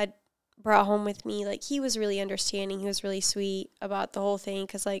I had brought home with me, like, he was really understanding. He was really sweet about the whole thing.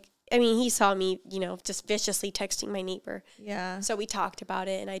 Cause like, I mean, he saw me, just viciously texting my neighbor. Yeah. So we talked about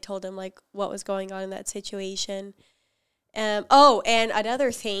it, and I told him like what was going on in that situation. And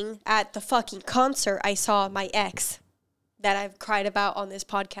another thing, at the fucking concert, I saw my ex that I've cried about on this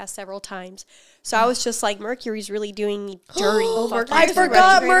podcast several times. So I was just like, Mercury's really doing me dirty. I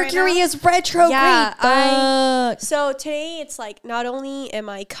forgot Mercury is retrograde. Yeah, so today it's like, not only am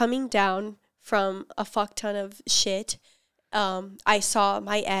I coming down from a fuck ton of shit, I saw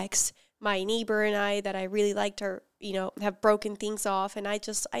my ex, my neighbor, and I that I really liked her, have broken things off, and I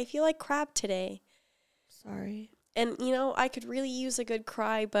feel like crap today. Sorry. And, I could really use a good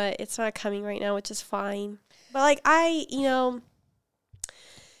cry, but it's not coming right now, which is fine. But, like, I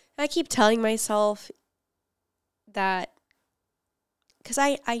keep telling myself that, because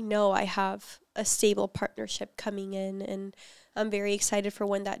I know I have a stable partnership coming in, and I'm very excited for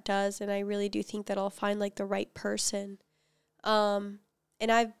when that does, and I really do think that I'll find, like, the right person. And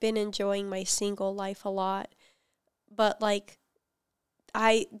I've been enjoying my single life a lot, but, like,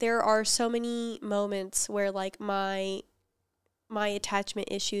 there are so many moments where, like, my attachment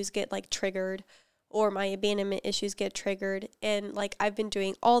issues get, like, triggered, or my abandonment issues get triggered, and, like, I've been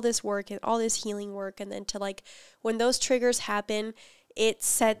doing all this work and all this healing work, and then to, like, when those triggers happen, it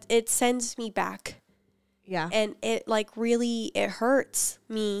sends me back. Yeah. And it, like, really, it hurts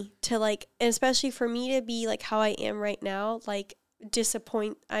me to, like, and especially for me to be, like, how I am right now, like,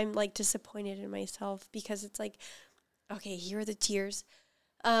 I'm, like, disappointed in myself, because it's like, okay, here are the tears.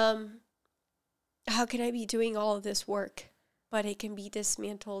 How can I be doing all of this work, but it can be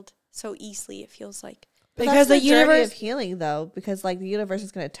dismantled so easily, it feels like. Because the universe of healing, though, because like the universe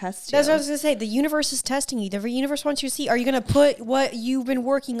is going to test you. That's what I was going to say. The universe is testing you. The universe wants you to see, are you going to put what you've been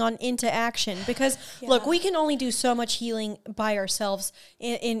working on into action? Because look, we can only do so much healing by ourselves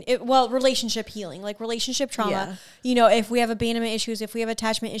in relationship healing, like relationship trauma. Yeah. If we have abandonment issues, if we have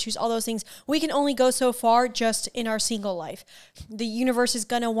attachment issues, all those things, we can only go so far just in our single life. The universe is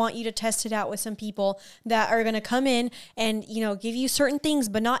going to want you to test it out with some people that are going to come in and, give you certain things,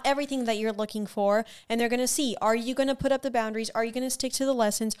 but not everything that you're looking for. And they're going to see, are you going to put up the boundaries? Are you going to stick to the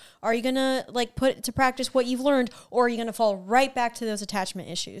lessons? Are you going to like put to practice what you've learned? Or are you going to fall right back to those attachment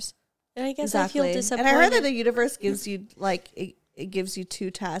issues? And I guess exactly. I feel disappointed. And I heard that the universe gives you like, it gives you 2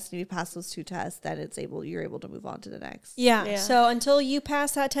 tests, and if you pass those 2 tests, then you're able to move on to the next. Yeah. So until you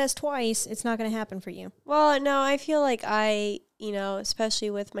pass that test twice, it's not going to happen for you. Well, no, I feel like especially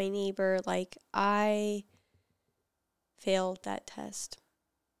with my neighbor, like I failed that test.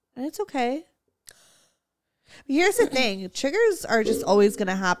 And it's okay. Here's the thing. Triggers are just always going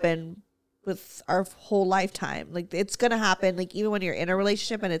to happen with our whole lifetime. Like, it's going to happen, like, even when you're in a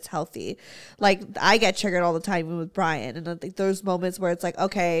relationship and it's healthy. Like, I get triggered all the time, even with Brian. And I think there's moments where it's like,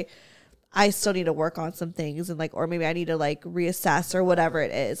 okay, I still need to work on some things, and like, or maybe I need to like reassess or whatever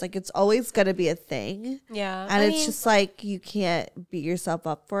it is. Like, it's always going to be a thing. Yeah. And it's just like, you can't beat yourself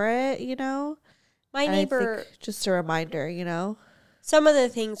up for it, My neighbor, just a reminder, Some of the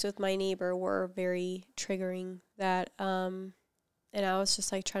things with my neighbor were very triggering that, and I was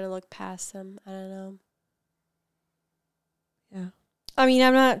just like trying to look past them. I don't know. Yeah. I mean,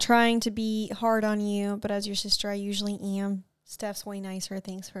 I'm not trying to be hard on you, but as your sister, I usually am. Steph's way nicer.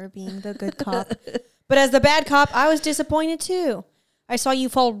 Thanks for being the good cop. But as the bad cop, I was disappointed too. I saw you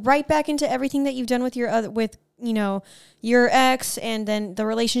fall right back into everything that you've done with your your ex, and then the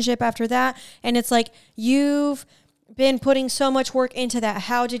relationship after that. And it's like, you've been putting so much work into that.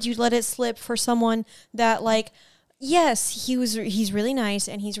 How did you let it slip for someone that, like, yes, he's really nice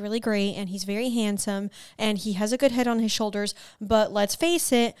and he's really great and he's very handsome and he has a good head on his shoulders, but let's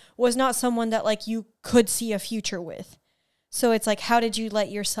face it, was not someone that like you could see a future with. So it's like, how did you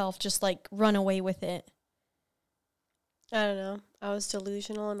let yourself just like run away with it? I don't know. I was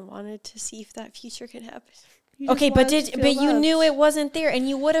delusional and wanted to see if that future could happen. Okay, but you knew it wasn't there, and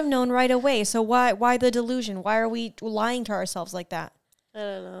you would have known right away. So why the delusion? Why are we lying to ourselves like that? I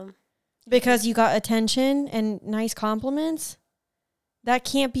don't know. Because you got attention and nice compliments? That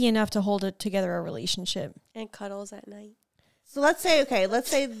can't be enough to hold it together a relationship. And cuddles at night. So let's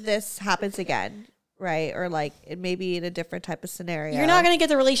say this happens again, right? Or like it may be in a different type of scenario. You're not going to get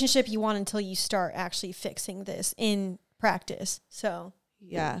the relationship you want until you start actually fixing this in practice. So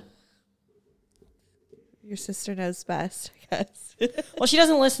yeah. Your sister knows best, I guess. Well, she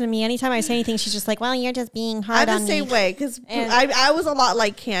doesn't listen to me. Anytime I say anything, she's just like, well, you're just being hard on me. I'm the same way because I was a lot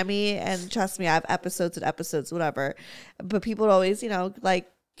like Cami, and trust me, I have episodes and episodes, whatever. But people would always, like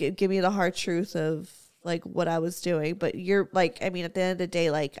give me the hard truth of like what I was doing. But you're like, I mean, at the end of the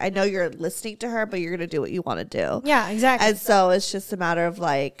day, like I know you're listening to her, but you're gonna do what you want to do. Yeah, exactly. And so it's just a matter of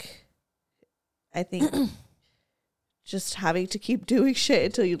like, I think. Just having to keep doing shit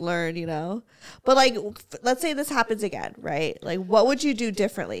until you learn, But like, let's say this happens again, right? Like, what would you do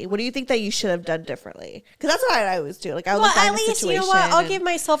differently? What do you think that you should have done differently? Because that's what I always do. Like, I would look at the situation. You know what? I'll give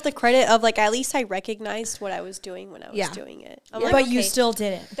myself the credit of like at least I recognized what I was doing when I was doing it. I'm like, but you still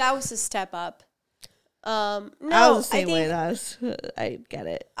didn't. That was a step up. No, I was the same way as I get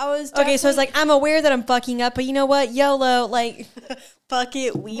it. I was okay. So it's like I'm aware that I'm fucking up, but you know what? YOLO, like fuck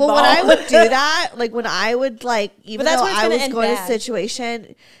it. When I would do that, like when I would like, even though I was going to a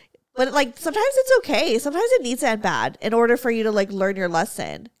situation, but like sometimes it's okay. Sometimes it needs to end bad in order for you to like learn your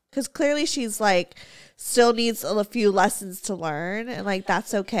lesson. Because clearly she's like still needs a few lessons to learn, and like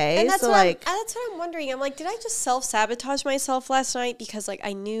that's okay. And that's so what that's what I'm wondering. I'm like, did I just self-sabotage myself last night because like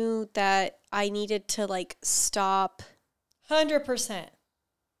I knew that I needed to like stop? 100%.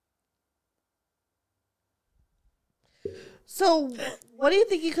 So what do you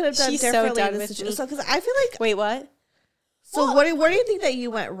think you could have done She's differently so in done this with situation? me. So because I feel like Wait, what? So where do you think that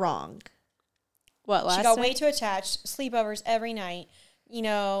you went wrong? What last She got night? way too attached. Sleepovers every night.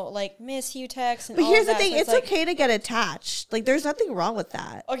 Like miss you texts and But all here's of the that. thing: So it's like, okay to get attached. Like, there's nothing wrong with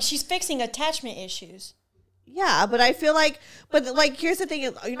that. Okay, she's fixing attachment issues. Yeah, but I feel like, here's the thing: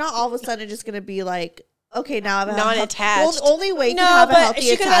 you're not all of a sudden just gonna be like, okay, now I'm non-attached. The only way to No, have a but healthy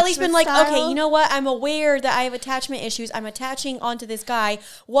she could have at least been like, attachment okay, style- you know what? I'm aware that I have attachment issues. I'm attaching onto this guy.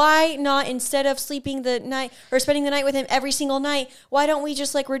 Why not, instead of sleeping the night or spending the night with him every single night, why don't we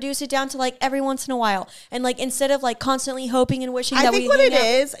just like reduce it down to like every once in a while? And like instead of like constantly hoping and wishing I that think we what hang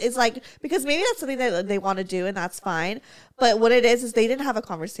it out- is like, because maybe that's something that they want to do and that's fine. But what it is they didn't have a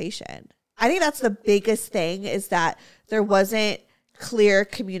conversation. I think that's the biggest thing, is that there wasn't clear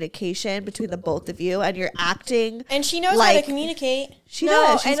communication between the both of you, and you're acting. And she knows how like, to communicate. She No,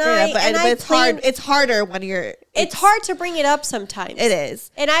 does. She's and great, I- but and I it's hard. plan- It's harder when you're. It's hard to bring it up sometimes. It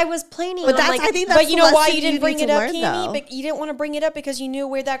is. And I was planning But on that's, like, I think that's But you the know why lesson you didn't bring need it to up, learn, Cami? though. But you didn't want to bring it up because you knew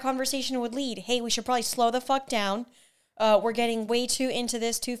where that conversation would lead. Hey, we should probably slow the fuck down. We're getting way too into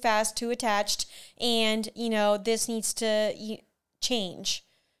this, too fast, too attached, and this needs to change.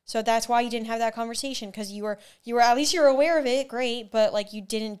 So that's why you didn't have that conversation, because you were at least you're aware of it, great, but like you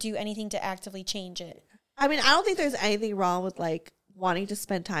didn't do anything to actively change it. I mean, I don't think there's anything wrong with like wanting to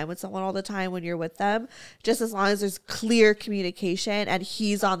spend time with someone all the time when you're with them, just as long as there's clear communication and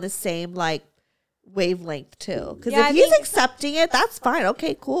he's on the same like wavelength too. Because Yeah, if I he's think- accepting it, that's fine.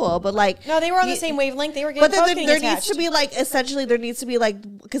 Okay, cool. But like, No, they were on the same wavelength. They were getting, But then both getting there attached. needs to be like, essentially, there needs to be like,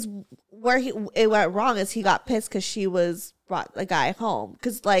 because where it went wrong is he got pissed because she brought the guy home.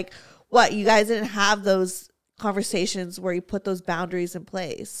 Because like, what, you guys didn't have those conversations where you put those boundaries in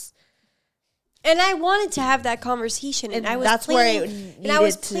place. and I wanted to have that conversation, and I was that's where planning, it and I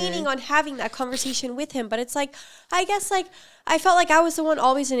was needed to- planning on having that conversation with him. But it's like, I guess like I felt like I was the one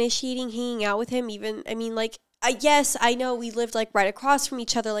always initiating hanging out with him. Even, I mean, like, yes, I know we lived like right across from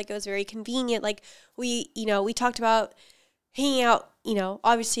each other. Like, it was very convenient. Like, we talked about hanging out.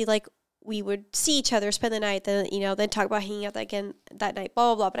 Obviously, like, we would see each other, spend the night, then talk about hanging out again that night,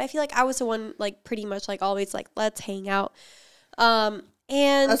 blah, blah, blah. But I feel like I was the one, like, pretty much, like, always, like, let's hang out.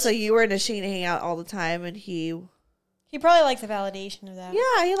 And So you were initiating to hang out all the time, and he probably liked the validation of that.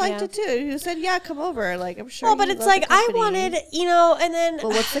 Yeah, he liked Yeah. it too. He said, "Yeah, come over." Like, I'm sure. well, but he it's loved like, the I company. wanted, and then But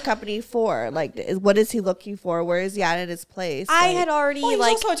what's the company for? Like, what is he looking for? Where is he at in his place? I Like, had already, Well, he's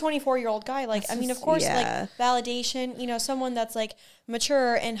like, also a 24-year-old guy. Like, I mean, of course, yeah. like, validation, someone that's, like,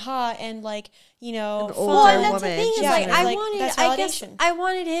 mature and hot and, like, older fun. well, and that's woman. the thing is, Yeah, like, it's I like, wanted, that's I guess, validation. I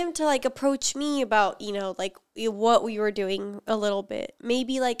wanted him to, like, approach me about, like, what we were doing a little bit.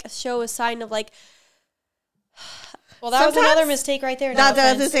 Maybe, like, show a sign of, like, Well, that was Sometimes- another mistake right there. Not that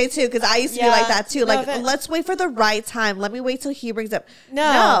I was offense. gonna say too, because I used to be Yeah, like that too. no Like, offense. let's wait for the right time. Let me wait till he brings up. No,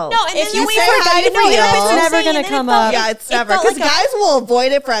 No, and if then you the wait way for a how guy you to bring it feel. up, it's I'm never saying, gonna and it come felt up. Yeah, it's it never, felt because like a- guys will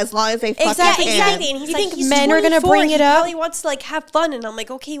avoid it for as long as they fucking Exactly, can. exactly. And he's You like, think he's men are gonna 24, bring he it up? probably wants to like have fun, and I'm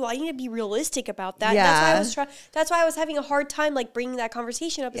like, okay, well, I need to be realistic about that. Yeah. That's why I was trying. That's why I was having a hard time like bringing that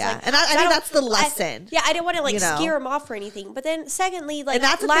conversation up. It's Yeah, like, and I think don't- that's the lesson. I didn't want to like you know? scare him off or anything. But then secondly, like And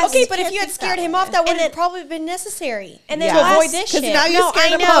that's the thing, last, Okay, but if can't you had think scared that him way. off, that would And have then- probably been necessary. and then to last- avoid this Because shit. now you're No, scared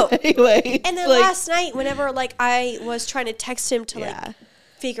I him know. out anyway. and then Like, last night, whenever like I was trying to text him to Yeah. like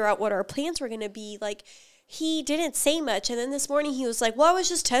figure out what our plans were going to be, like he didn't say much. And then this morning he was like, well, I was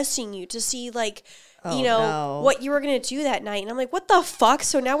just testing you to see like, no. what you were going to do that night. And I'm like, what the fuck?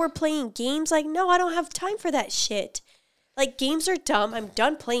 So now we're playing games? Like, no, I don't have time for that shit. Like, games are dumb. I'm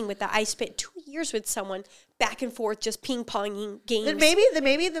done playing with that. I spent 2 years with someone back and forth just ping-ponging games. Then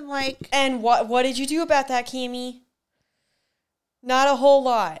maybe like... And what did you do about that, Cami? Not a whole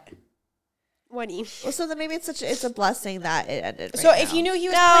lot. What do you... Well, so then maybe it's a blessing that it ended So if you knew he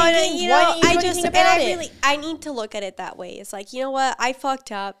was No, playing games, why didn't you do anything about it? I need to look at it that way. It's like, you know what? I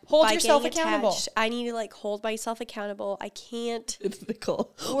fucked up. Hold by yourself getting accountable. attached. I need to like hold myself accountable. I can't. It's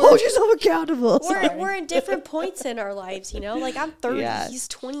Nicole. Hold yourself accountable. We're in different points in our lives, you know? Like, I'm 30. Yeah. He's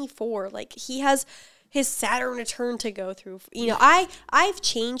 24. Like, he has his Saturn return to go through. You know, I've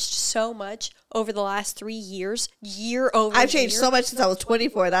changed so much over the last 3 years. I've changed so much since I was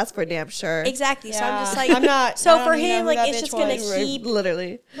 24. That's for damn sure. Exactly. So I'm Yeah. just like, I'm not. So I don't for even know him, who like, that it's bitch just gonna was. keep.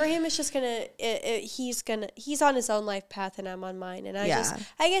 Literally. For him, it's just gonna. He's on his own life path, and I'm on mine. And I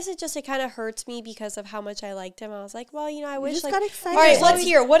guess it kind of hurts me because of how much I liked him. I was like, well, you know, I wish just like. got excited. All right, let's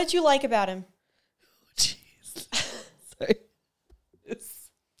hear. What did you like about him? Jeez. Sorry.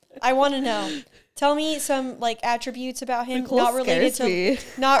 I want to know. Tell me some like attributes about him, Nicole not related to. scares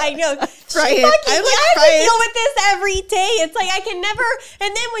me. Not. I know. Right. She fucking I'm has like to crying. deal with this every day. It's like I can never.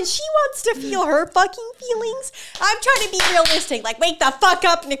 And then when she wants to feel her fucking feelings, I'm trying to be realistic. Like, wake the fuck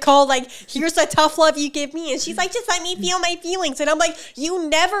up, Nicole. Like, here's the tough love you give me. And she's like, just let me feel my feelings. And I'm like, you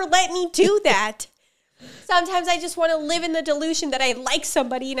never let me do that. Sometimes I just want to live in the delusion that I like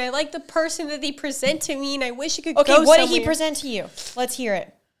somebody and I like the person that they present to me and I wish it could go Okay, what did somewhere. he present to you? Let's hear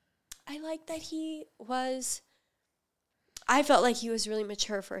it. I like that I felt like he was really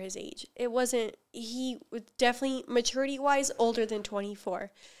mature for his age. He was definitely maturity-wise older than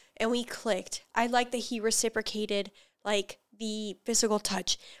 24. And we clicked. I like that he reciprocated like the physical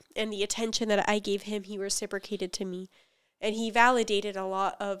touch and the attention that I gave him, he reciprocated to me. And he validated a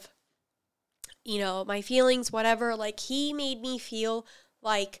lot of, you know, my feelings, whatever. Like, he made me feel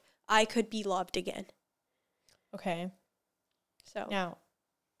like I could be loved again. Okay. So Now,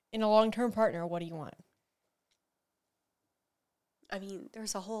 in a long-term partner, what do you want? I mean,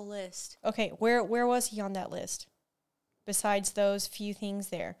 there's a whole list. Okay, where was he on that list? Besides those few things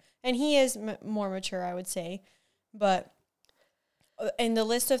there. And he is more mature, I would say. But in the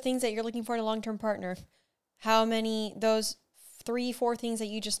list of things that you're looking for in a long-term partner, how many, those 3-4 things that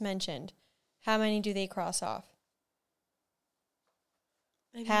you just mentioned, how many do they cross off?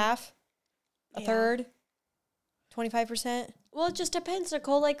 I mean, Half? A yeah. third? 25%? Well, it just depends,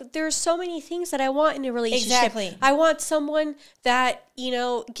 Nicole. Like, there's so many things that I want in a relationship. Exactly. I want someone that, you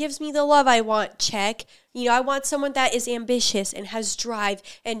know, gives me the love I want, check. You know, I want someone that is ambitious and has drive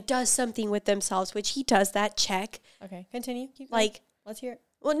and does something with themselves, which he does that, check. Okay, continue. Keep going. Like, let's hear it.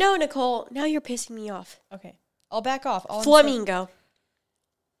 well, no, Nicole, now you're pissing me off. Okay, I'll back off. Flamingo.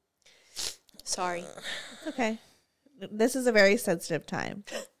 Sorry. Okay. This is a very sensitive time.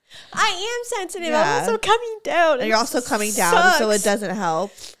 I am sensitive. Yeah. I'm also coming down. And you're also coming down, sucks. so it doesn't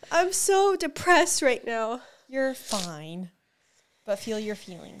help. I'm so depressed right now. You're fine, but feel your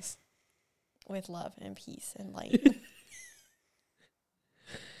feelings with love and peace and light.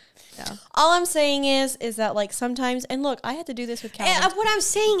 Yeah. All I'm saying is that like sometimes, and look, I had to do this with Calvin. And what I'm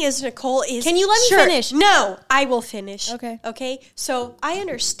saying is, Nicole, is... Can you let me finish? No, I will finish. Okay. Okay? So I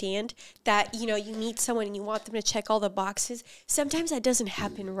understand that, you know, you meet someone and you want them to check all the boxes. Sometimes that doesn't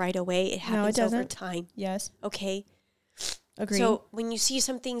happen right away. It happens over doesn't. time. Yes, Okay? agreed. So when you see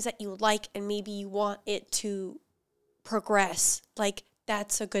some things that you like and maybe you want it to progress, like,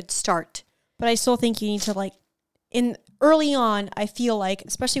 that's a good start. but I still think you need to like, in early on, I feel like,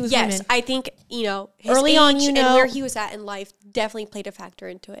 especially with Yes, women. I think, you know, his Early age on, you know- and where he was at in life definitely played a factor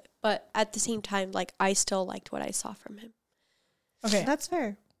into it. But at the same time, like, I still liked what I saw from him. Okay. That's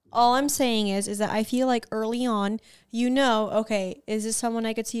fair. All I'm saying is that I feel like early on, you know, okay, is this someone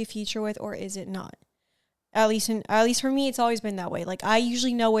I could see a future with or is it not? At least for me, it's always been that way. Like, I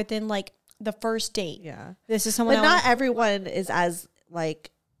usually know within like the first date. Yeah. This is someone But not everyone is as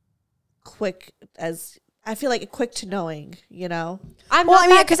like quick as I feel like quick to knowing, you know. I'm Well, not I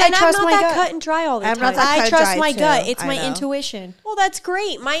mean, that, 'cause I and trust I'm my not that gut. cut and dry all the I'm time. not that I cut and trust dry my too. gut. It's I my know. intuition. Well, that's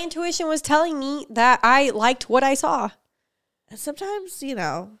great. My intuition was telling me that I liked what I saw. And sometimes, you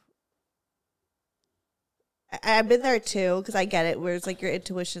know, I've been there too because I get it. Where it's like your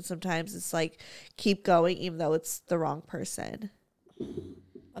intuition sometimes it's like keep going even though it's the wrong person.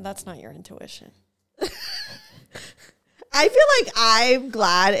 Well, that's not your intuition. I feel like I'm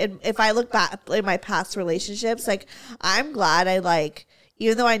glad, and if I look back in my past relationships, like I'm glad I like,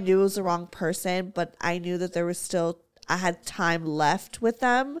 even though I knew it was the wrong person, but I knew that there was still, I had time left with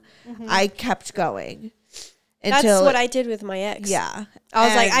them. I kept going. That's what I did with my ex. Yeah. I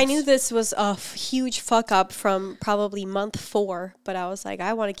was like, I knew this was a huge fuck up from probably month 4, but I was like,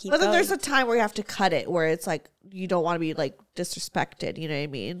 I want to keep going. But then there's a time where you have to cut it, where it's like, you don't want to be like disrespected. You know what I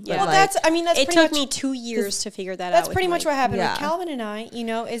mean? Yeah. But, Well, like, that's it took me 2 years to figure that out. That's pretty much what happened Yeah. with Calvin and I, you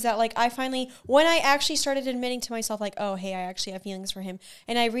know, is that like I finally, when I actually started admitting to myself like, oh, hey, I actually have feelings for him.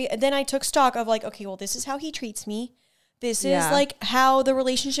 And then I took stock of like, okay, well, this is how he treats me. This is like how the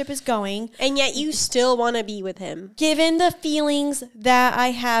relationship is going. And yet you still want to be with him. Given the feelings that I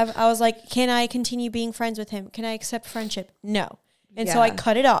have, I was like, can I continue being friends with him? Can I accept friendship? No. And so I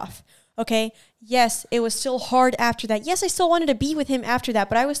cut it off. Okay. Yes, it was still hard after that. Yes, I still wanted to be with him after that,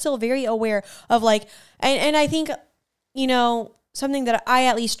 but I was still very aware of like, and I think, you know, something that I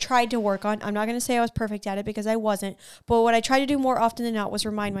at least tried to work on. I'm not going to say I was perfect at it because I wasn't, but what I tried to do more often than not was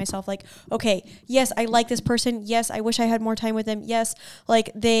remind myself like, okay, yes, I like this person. Yes, I wish I had more time with them. Yes, like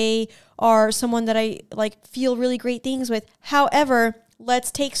they are someone that I like feel really great things with. However,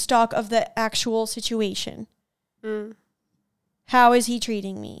 let's take stock of the actual situation. How is he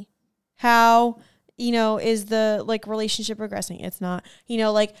treating me? How, you know, is the like relationship progressing? It's not, you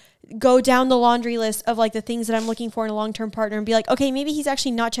know, like go down the laundry list of like the things that I'm looking for in a long-term partner and be like, okay, maybe he's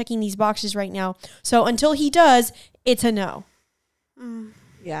actually not checking these boxes right now. So until he does, it's a no.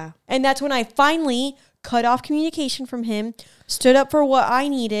 Yeah. And that's when I finally cut off communication from him, stood up for what I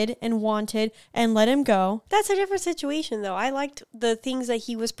needed and wanted, and let him go. That's a different situation, though. I liked the things that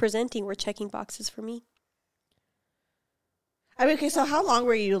he was presenting were checking boxes for me. I mean, okay, so how long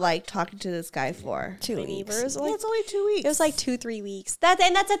were you like talking to this guy for? 2 weeks. It's only 2 weeks. It was like 2-3 weeks. That's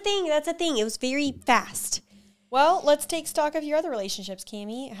a thing. That's a thing. It was very fast. Well, let's take stock of your other relationships,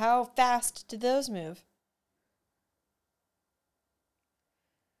 Cami. How fast did those move?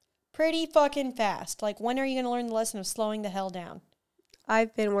 Pretty fucking fast. Like, when are you going to learn the lesson of slowing the hell down?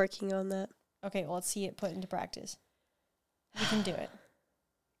 I've been working on that. Okay, well, let's see it put into practice. You can do it.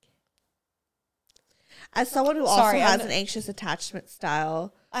 As someone who also has an anxious attachment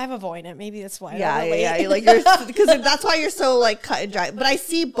style. I have avoidant. Maybe that's why. Yeah. Like you're, because that's why you're so like cut and dry. But I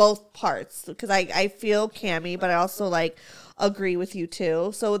see both parts because I feel Cami, but I also like agree with you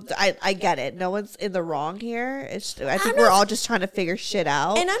too. So I get it. No one's in the wrong here. I think we're all just trying to figure shit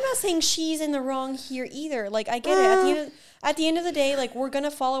out. And I'm not saying she's in the wrong here either. Like I get it. At the end of the day, like we're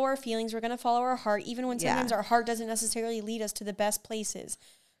gonna follow our feelings. We're gonna follow our heart, even when sometimes our heart doesn't necessarily lead us to the best places.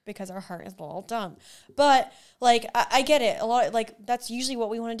 Because our heart is a little dumb. But, like, I get it. A lot, like, that's usually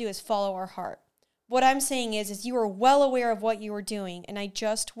what we want to do is follow our heart. What I'm saying is you were well aware of what you were doing, and I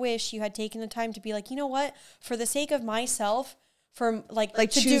just wish you had taken the time to be like, you know what? For the sake of myself, for,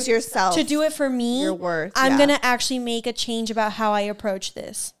 like choose yourself. To do it for me, your worth, I'm going to actually make a change about how I approach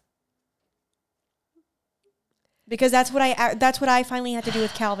this. Because that's what I finally had to do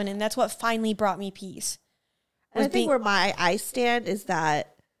with Calvin, and that's what finally brought me peace. And I think where I stand is that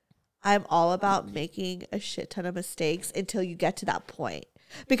I'm all about making a shit ton of mistakes until you get to that point.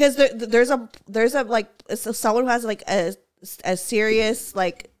 Because there's a like someone who has like a serious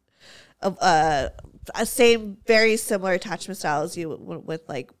like a same very similar attachment style as you with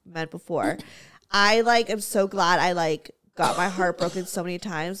like men before. I like am so glad I like got my heart broken so many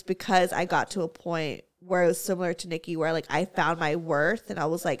times because I got to a point where it was similar to Niki, where like I found my worth and I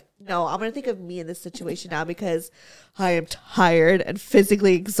was like, no, I'm going to think of me in this situation now because I am tired and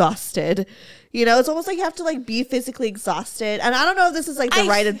physically exhausted. You know, it's almost like you have to like be physically exhausted. And I don't know if this is like the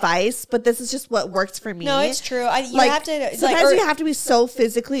right advice, but this is just what works for me. No, it's true. You like, have to sometimes you have to be so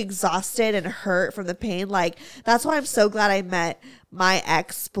physically exhausted and hurt from the pain. Like that's why I'm so glad I met my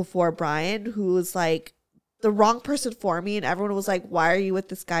ex before Brian, who was like the wrong person for me, and everyone was like, why are you with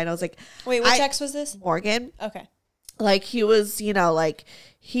this guy? And I was like, wait, which ex was this? Morgan. Okay. Like he was, you know, like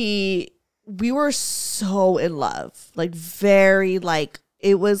we were so in love, like very like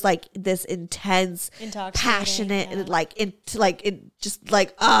it was like this intense, passionate, and like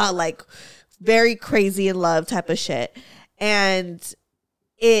very crazy in love type of shit. And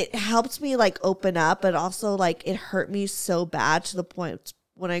it helped me like open up, but also like it hurt me so bad to the point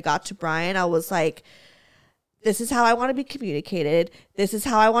when I got to Brian, I was like, this is how I want to be communicated. This is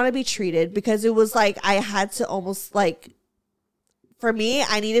how I want to be treated. Because it was like I had to almost like, for me,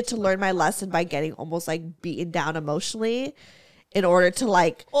 I needed to learn my lesson by getting almost like beaten down emotionally in order to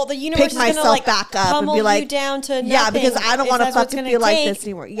like the universe pick myself like back up and be like, you down to yeah, nothing, because I don't want to fucking feel like this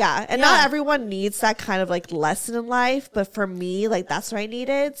anymore. Yeah. And not Yeah. everyone needs that kind of like lesson in life. But for me, like that's what I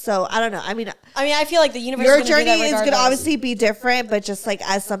needed. So I don't know. I mean, I feel like the universe your is gonna journey do that is going to regardless. obviously be different, but just like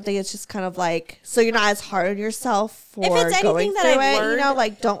as something, it's just kind of like, so you're not as hard on yourself for If it's anything going that through I've it, you know, learned-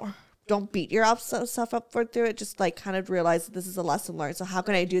 like don't don't beat yourself up through it. Just like kind of realize that this is a lesson learned. So how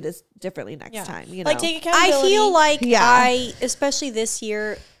can I do this differently next time? You know, like take accountability. I feel like especially this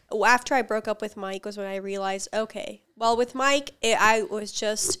year, after I broke up with Mike was when I realized, okay, well, with Mike, I was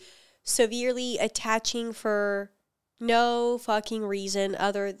just severely attaching for no fucking reason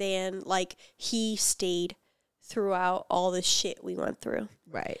other than like he stayed throughout all the shit we went through.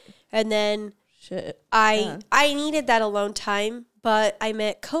 Right. And then I needed that alone time, but I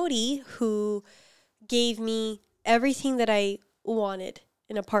met Cody, who gave me everything that I wanted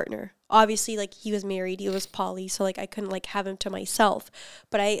in a partner. Obviously, like, he was married, he was poly, so like I couldn't like have him to myself.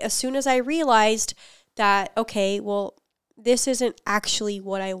 But as soon as I realized that, okay, well, this isn't actually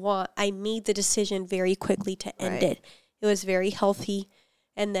what I want, I made the decision very quickly to end it. It was very healthy.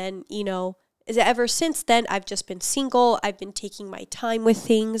 And then, you know, ever since then, I've just been single. I've been taking my time with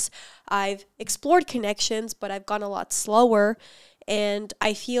things. I've explored connections, but I've gone a lot slower. And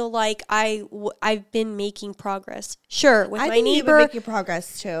I feel like I've been making progress. Sure, with my neighbor, you've been making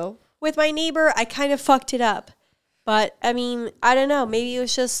progress too. With my neighbor, I kind of fucked it up. But I mean, I don't know. Maybe it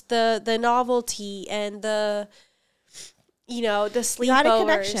was just the novelty and the, you know, the sleepovers. You had a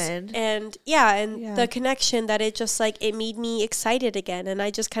connection. And the connection that it just like, it made me excited again. And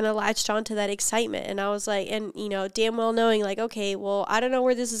I just kind of latched onto that excitement. And I was like, and, you know, damn well knowing like, okay, well, I don't know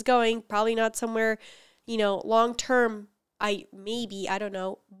where this is going. Probably not somewhere, you know, long term. I don't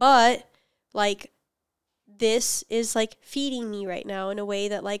know. But like, this is like feeding me right now in a way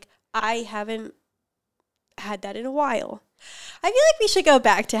that like, I haven't had that in a while. I feel like we should go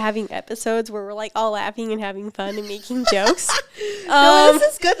back to having episodes where we're like all laughing and having fun and making jokes. No,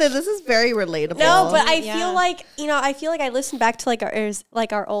 this is good. This is very relatable. No, but I feel like, you know, I listen back to like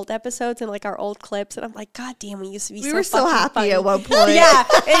our old episodes and like our old clips, and I'm like, God damn, we used to be so happy funny at one point. Yeah,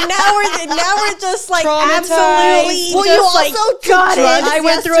 and now we're just like absolutely. Well, just, you also got it. I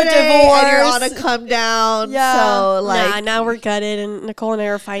went through a divorce. And you're on a come down. Yeah. So like, now we're gutted, and Nicole and I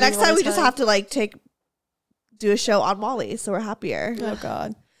are fighting. Next time we just have to like do a show on Molly, so we're happier. Oh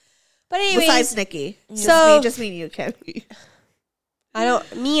God. But anyways, besides Nikki, just me and you, Cami.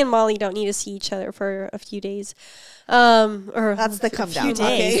 Me and Molly don't need to see each other for a few days. Or that's the come down.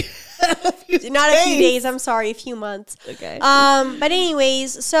 Okay. Not a few days. I'm sorry, a few months. Okay. But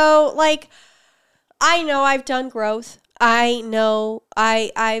anyways, so like, I know I've done growth. I know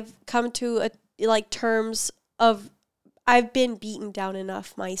I've come to terms of. I've been beaten down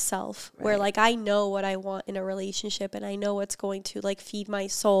enough myself where like I know what I want in a relationship, and I know what's going to like feed my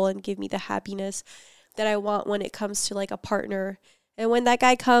soul and give me the happiness that I want when it comes to like a partner. And when that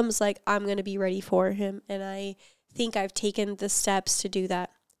guy comes, like, I'm going to be ready for him. And I think I've taken the steps to do that.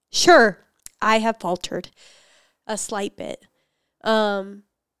 Sure, I have faltered a slight bit. But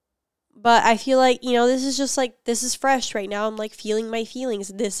I feel like, you know, this is just like, this is fresh right now. I'm like feeling my feelings.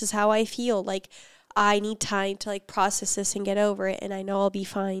 This is how I feel. Like, I need time to like process this and get over it, and I know I'll be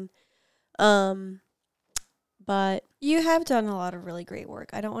fine. But you have done a lot of really great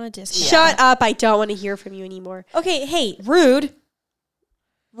work. I don't want to discount. Shut up. I don't want to hear from you anymore. Okay, hey, rude.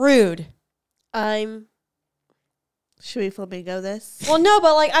 Should we flamingo this? Well, no,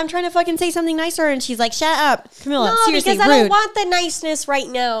 but like I'm trying to fucking say something nicer, and she's like, "Shut up, Camilla." No, seriously, because rude. I don't want the niceness right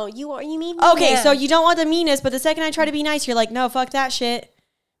now. You mean me? Okay, so you don't want the meanness, but the second I try to be nice, you're like, "No, fuck that shit."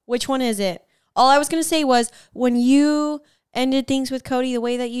 Which one is it? All I was going to say was when you ended things with Cody the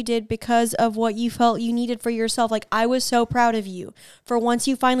way that you did because of what you felt you needed for yourself, like I was so proud of you for once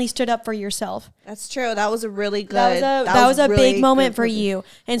you finally stood up for yourself. That's true. That was a really good. That was a really big moment for you.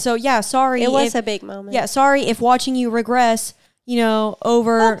 And so, yeah, sorry. It was a big moment. Yeah, sorry if watching you regress, you know,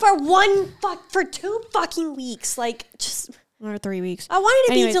 over. For 2 fucking weeks. Like, just. Or 3 weeks. I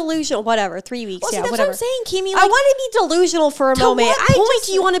wanted to be delusional. Whatever, 3 weeks. Well, yeah, see, that's whatever. what I'm saying, Kimi. Like, I want to be delusional for a moment. To what point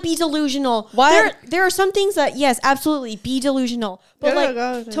do you want to be delusional? What? There are some things that, yes, absolutely, be delusional.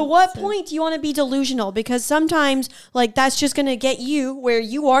 But to what point do you want to be delusional? Because sometimes, like, that's just going to get you where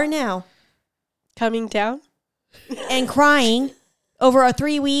you are now. Coming down? And crying over a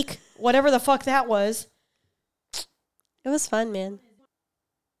 3-week, whatever the fuck that was. It was fun, man.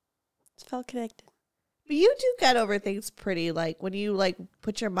 It felt connected. But you do get over things pretty, like, when you, like,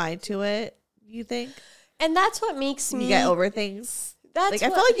 put your mind to it, you think? And that's what makes me... You get over things? That's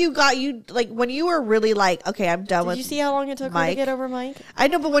like, I feel like when you were really like, okay, I'm done with Did you see how long it took her to get over Mike? I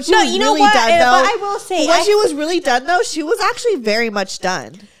know, but when she was really done, though... But I will say... When she was really done, though, she was actually very much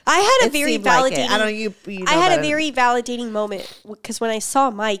done. I had a very validating... I don't know, you I had a very validating moment, because when I saw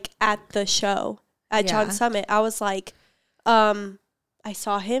Mike at the show, at John Summit, I was like... I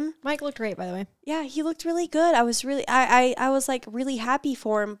saw him. Mike looked great, by the way. Yeah, he looked really good. I was really, I was like really happy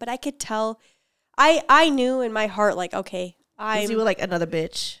for him, but I could tell, I knew in my heart, like, okay, Is he like another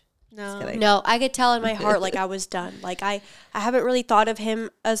bitch? No, I could tell in my heart like I was done. Like I haven't really thought of him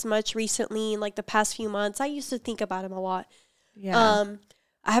as much recently in like the past few months. I used to think about him a lot. Yeah.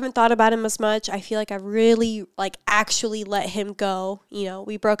 I haven't thought about him as much. I feel like I really like actually let him go. You know,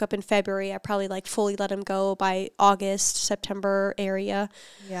 we broke up in February. I probably like fully let him go by August, September area.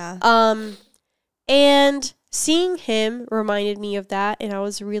 Yeah. And seeing him reminded me of that, and I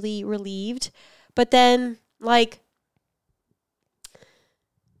was really relieved. But then like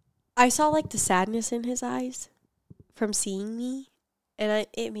I saw like the sadness in his eyes from seeing me, and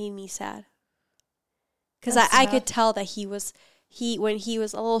it made me sad. Because I could tell that when he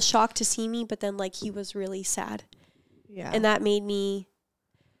was a little shocked to see me, but then like he was really sad. Yeah. And that made me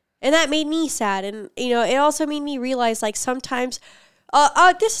sad. And, you know, it also made me realize like sometimes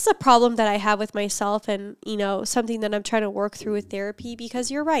this is a problem that I have with myself, and, you know, something that I'm trying to work through with therapy,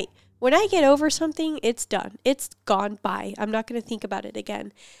 because you're right. When I get over something, it's done. It's gone by. I'm not going to think about it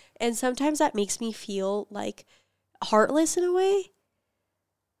again. And sometimes that makes me feel like heartless in a way.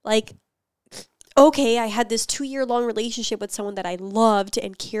 Like, okay, I had this 2-year-long relationship with someone that I loved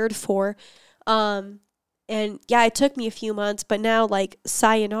and cared for. And yeah, it took me a few months, but now like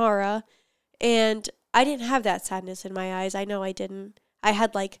sayonara. And I didn't have that sadness in my eyes. I know I didn't. I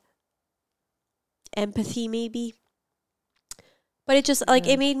had like empathy maybe. But it just like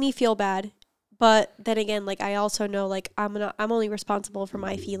it made me feel bad. But then again, like I also know like I'm only responsible for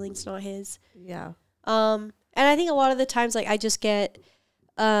my feelings, not his. Yeah. And I think a lot of the times like I just get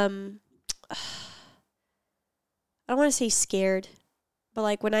I don't want to say scared, but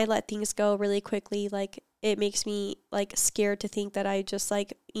like when I let things go really quickly, like it makes me like scared to think that I just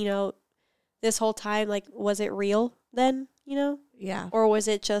like, you know, this whole time, like, was it real then, you know? Yeah. Or was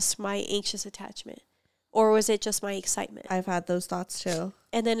it just my anxious attachment? Or was it just my excitement? I've had those thoughts too.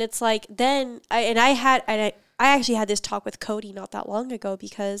 And then it's like, I actually had this talk with Cody not that long ago,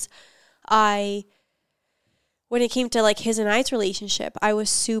 because when it came to like his and I's relationship, I was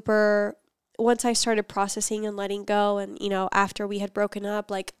super, once I started processing and letting go, and, you know, after we had broken up,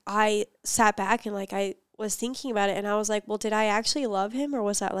 like I sat back and like I was thinking about it, and I was like, well, did I actually love him, or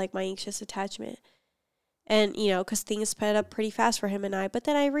was that like my anxious attachment? And, you know, because things sped up pretty fast for him and I. But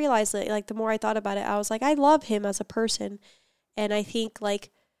then I realized that, like, the more I thought about it, I was like, I love him as a person. And I think, like,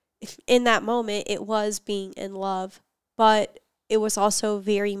 in that moment, it was being in love. But it was also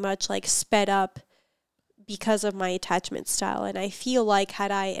very much, like, sped up because of my attachment style. And I feel like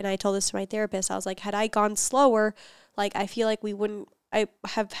and I told this to my therapist, I was like, had I gone slower, like, I feel like I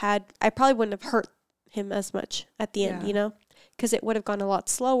probably wouldn't have hurt him as much at the end, you know? Because it would have gone a lot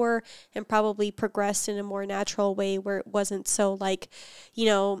slower and probably progressed in a more natural way where it wasn't so like, you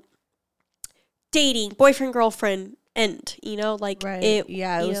know, dating, boyfriend, girlfriend, end, you know, like it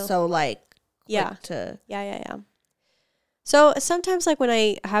was so like yeah. So sometimes like when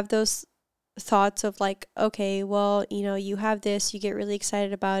I have those thoughts of like, okay, well, you know, you have this, you get really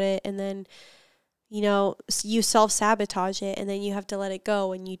excited about it, and then, you know, you self-sabotage it, and then you have to let it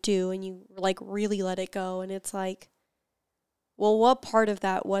go, and you do, and you like really let it go, and it's like, well, what part of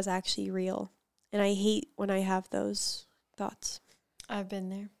that was actually real? And I hate when I have those thoughts. I've been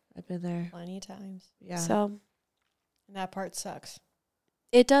there plenty of times. Yeah. So, and that part sucks.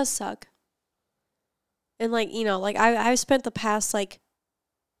 It does suck. And like, you know, like I've spent the past like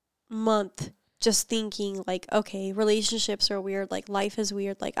month just thinking like, okay, relationships are weird. Like life is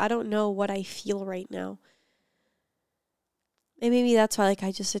weird. Like I don't know what I feel right now. And maybe that's why like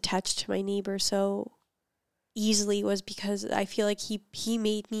I just attached to my neighbor so easily, was because I feel like he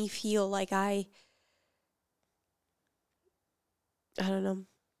made me feel like I don't know,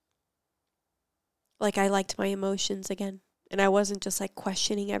 like I liked my emotions again, and I wasn't just like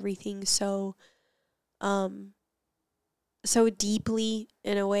questioning everything so deeply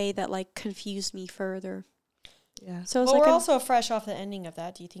in a way that like confused me further. Yeah. So it's well, like we're also fresh off the ending of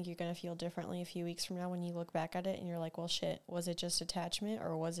that. Do you think you're going to feel differently a few weeks from now when you look back at it and you're like, well, shit, was it just attachment,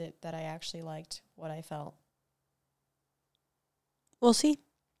 or was it that I actually liked what I felt? We'll see.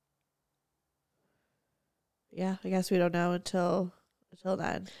 Yeah, I guess we don't know until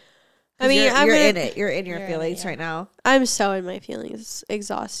then. I mean, you're in it. You're in your feelings right now. I'm so in my feelings. It's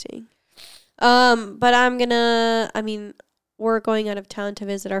exhausting. But we're going out of town to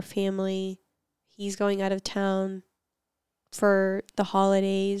visit our family. He's going out of town for the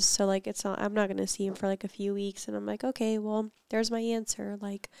holidays. So like I'm not going to see him for like a few weeks, and I'm like, okay, well, there's my answer.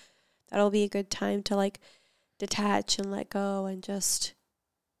 Like that'll be a good time to like detach and let go and just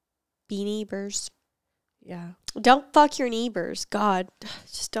be neighbors. Yeah. Don't fuck your neighbors. God,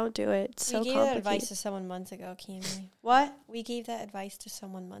 just don't do it. It's so we gave complicated. that advice to someone months ago, Cami. What? We gave that advice to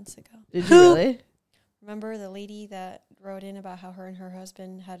someone months ago. Did you really? Remember the lady that wrote in about how her and her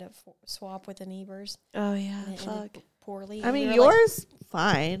husband had a swap with the neighbors. Oh yeah, And it ended poorly. I And mean, we were like, yours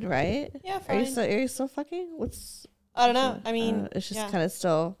fine, right? yeah, Are you fine. still fucking? What's I don't know. I mean, it's just yeah. kind of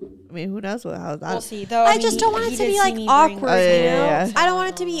still. I mean, who knows how that? We'll see. Though I mean, just don't want he it to did be see like me bring- awkward. Oh, You yeah, know, yeah. I don't want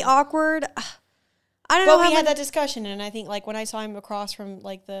it to be awkward. I don't know But how we had many- that discussion, and I think like when I saw him across from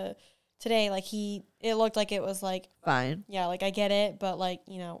like today, like it looked like it was like Fine. yeah, like I get it, but like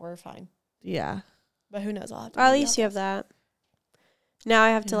we're fine. Yeah. But who knows? I'll have to Or at maybe least I'll you have text. that. Now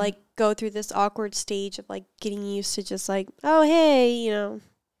I have to like go through this awkward stage of like getting used to just like, oh hey, Yeah.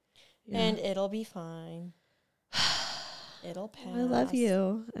 And it'll be fine. It'll pass. I love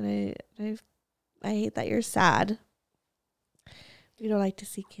you, and I hate that you're sad. We don't like to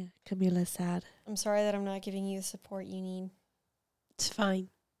see Camila sad. I'm sorry that I'm not giving you the support you need. it's fine.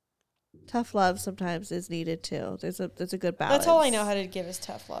 Tough love sometimes is needed too. There's a good balance. That's all I know how to give is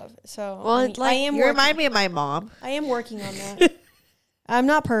tough love. So Well, I, it's mean, like- I am. You remind me of my mom. I am working on that. I'm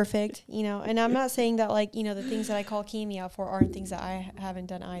not perfect, and I'm not saying that like the things that I call Cami out for aren't things that I haven't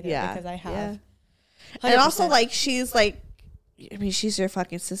done either. Yeah, because I have. yeah. And also, 100%. like, she's like, I mean, she's your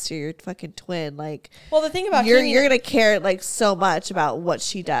fucking sister, your fucking twin. Like, Well, the thing about you're Cami, gonna care like so much about what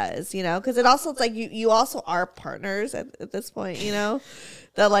she does, because it also it's like you also are partners at this point,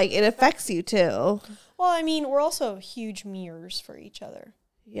 that like it affects you too. well, I mean, we're also huge mirrors for each other.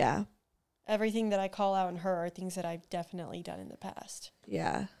 Yeah, Everything that I call out in her are things that I've definitely done in the past.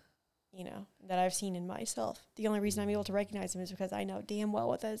 yeah, That I've seen in myself. The only reason I'm able to recognize them is because I know damn well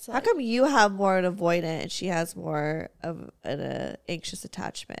what that's How like. come you have more an avoidant and she has more of an anxious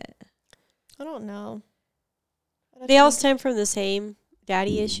attachment? I don't know. They all stem from the same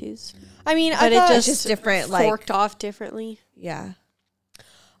daddy issues, I mean, but I it thought, It's just different, like forked off differently. yeah.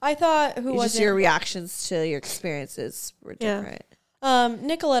 I thought who It's was just it? your reactions to your experiences were Yeah. different.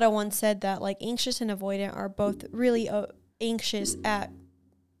 Nicoletta once said that like anxious and avoidant are both really anxious at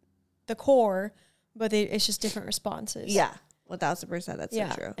the core, but it's just different responses. Yeah, 1,000%. That's so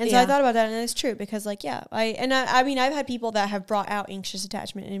true. And so I thought about that, and it's true because like I mean I've had people that have brought out anxious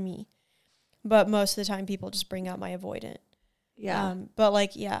attachment in me, but most of the time people just bring out my avoidant. Yeah, But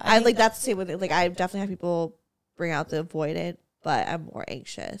like I think like that's the same with it. Like I definitely have people bring out the avoidant, but I'm more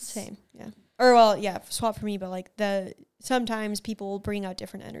anxious. same. Yeah. Or well, yeah, swap for me, but like sometimes people will bring out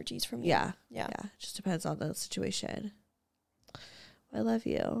different energies from you. Yeah, Yeah. yeah. It just depends on the situation. I love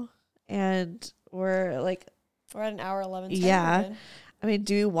you, and we're like, We're at an hour 11. Yeah. I mean,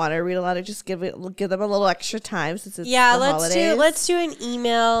 do you want to read a letter? Just give them a little extra time since it's Yeah, the holidays. let's do an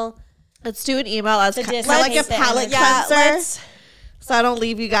email. Let's do an email as To kind of like a dissipate the palate energy. Yeah, cleanser, let's. so I don't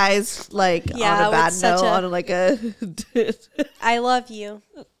leave you guys like Yeah, on a with bad such note. a- On like a I love you.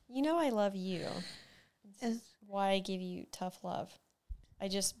 You know I love you. That's why I give you tough love.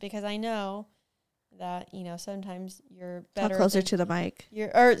 Because I know that, sometimes you're talk better. closer than, to the mic.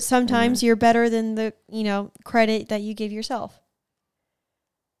 or sometimes you're better than the, credit that you give yourself.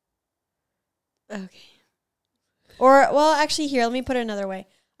 Okay. Or, well, actually here, let me put it another way.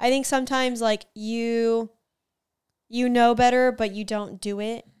 I think sometimes like you know better, but you don't do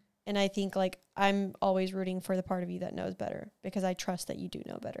it. And I think like I'm always rooting for the part of you that knows better because I trust that you do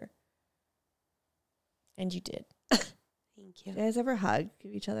know better. And you did. Thank you. You guys ever hug?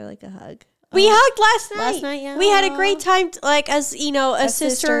 Give each other like a hug. We hugged last night. Last night, yeah. We had a great time, as As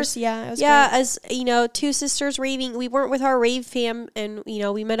sisters. Yeah, it was Yeah, great. as two sisters raving. We weren't with our rave fam, and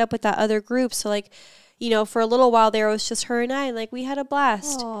we met up with that other group. So for a little while there, it was just her and I, and like we had a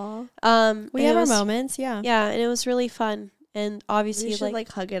blast. Aww. We and have it our was- moments, yeah. Yeah, and it was really fun. And obviously, We should like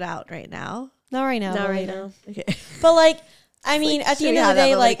hug it out right now. Not right now. not but right later. now. Okay. But I mean, at the end of the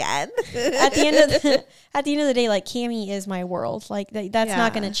day, again. at the end of the day, like Cami is my world. Like that's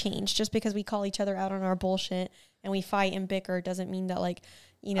not going to change just because we call each other out on our bullshit and we fight and bicker doesn't mean that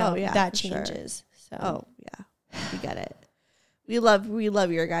that for sure. changes. So Oh yeah, we get it. We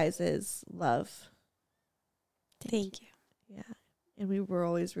love your guys' love. Thank you. Yeah, and we were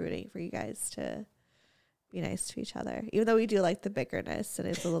always rooting for you guys to be nice to each other, even though we do like the bickerness and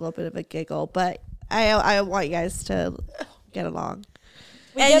it's a little bit of a giggle. But I want you guys to get along.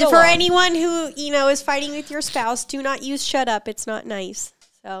 And for anyone who is fighting with your spouse, do not use "shut up." It's not nice.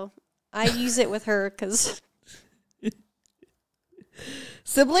 So I use it with her because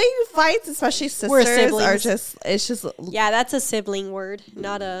Sibling fights, especially We're sisters, are siblings. it's just that's a sibling word,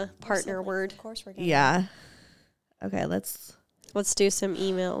 not a partner word. Of course, we're going. yeah. Okay, let's Let's do some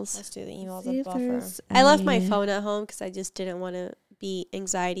emails. Let's do the emails see of if buffer. there's I left my any- phone at home because I just didn't want to be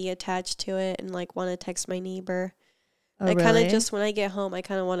anxiety attached to it and want to text my neighbor. Oh, I kind really? of just, when I get home, I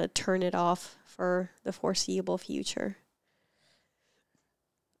kind of want to turn it off for the foreseeable future.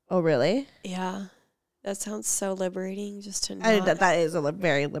 Oh, really? Yeah. That sounds so liberating. Just to I think not, that is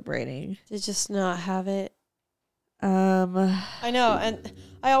very liberating. to just not have it. I know, and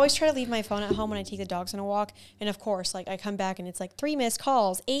I always try to leave my phone at home when I take the dogs on a walk. And of course, like I come back and it's like 3 missed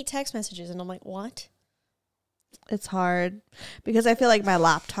calls, 8 text messages, and I'm like, what? It's hard because I feel like my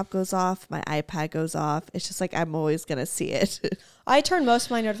laptop goes off, my iPad goes off. It's just like I'm always gonna see it. I turn most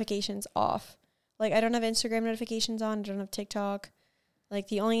of my notifications off. Like I don't have Instagram notifications on. I don't have TikTok. Like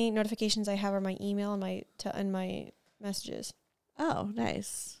the only notifications I have are my email and my messages. Oh,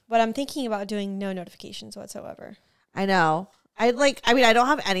 nice. But I'm thinking about doing no notifications whatsoever. I know. I don't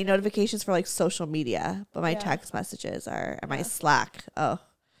have any notifications for like social media, but my text messages are and my Slack. Oh,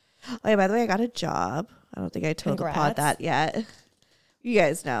 yeah, by the way, I got a job. I don't think I told the pod that yet. You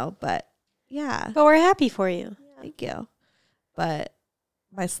guys know, but yeah. But we're happy for you. Thank you. But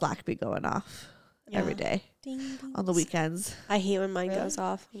my Slack be going off every day on the weekends. I hate when mine goes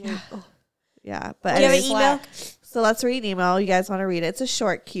off. I'm like, oh. Yeah. But Do you have anyways, an email? so let's read an email. You guys want to read it? It's a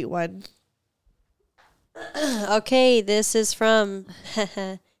short, cute one. Okay, this is from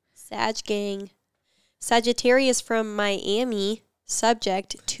Sag Gang. Sagittarius from Miami.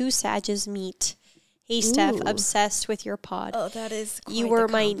 Subject, 2 Sages meet. Hey, Steph, obsessed with your pod. Oh, that is You were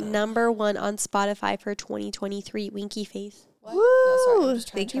my number 1 on Spotify for 2023. Winky face. What? Woo! No, sorry, I'm just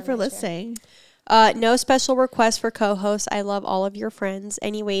trying Thank to you turn for my chair. listening. No special request for co-hosts. I love all of your friends.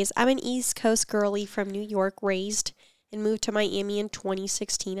 Anyways, I'm an East Coast girly from New York, raised and moved to Miami in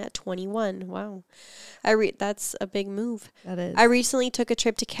 2016 at 21. Wow. That's a big move. That is. I recently took a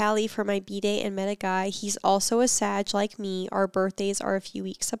trip to Cali for my B-Day and met a guy. He's also a Sag like me. Our birthdays are a few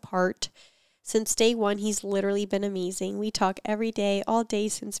weeks apart. Since day 1, he's literally been amazing. We talk every day, all day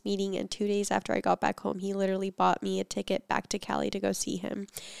since meeting, and 2 days after I got back home, he literally bought me a ticket back to Cali to go see him.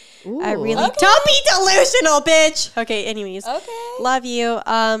 Ooh. I really don't be delusional, bitch. Okay, anyways. Okay. Love you.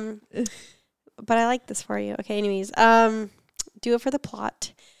 But I like this for you. Okay, anyways. Do it for the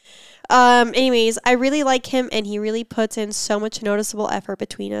plot. Anyways, I really like him and he really puts in so much noticeable effort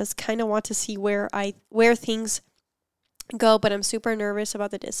between us. Kind of want to see where things go, but I'm super nervous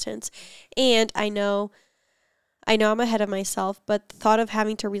about the distance. And I know I'm ahead of myself, but the thought of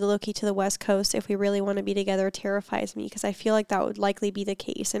having to relocate to the West Coast if we really want to be together terrifies me because I feel like that would likely be the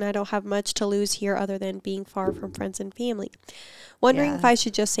case, and I don't have much to lose here other than being far from friends and family. Wondering if I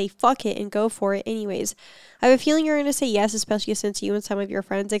should just say fuck it and go for it anyways. I have a feeling you're going to say yes, especially since you and some of your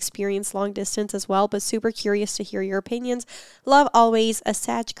friends experience long distance as well, but super curious to hear your opinions. Love always, a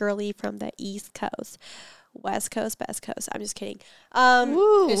Sag girly from the East Coast. West Coast, best coast. I'm just kidding.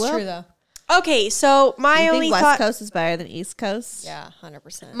 It's true, though. Okay, so my You only think West thought... Coast is better than East Coast? Yeah,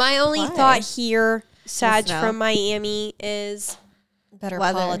 100%. My only Why? thought here, Sag snow? from Miami, is Better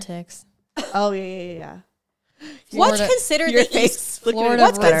Weather. politics. Oh, yeah. what's Florida- considered Your the face. East. Look at Florida it.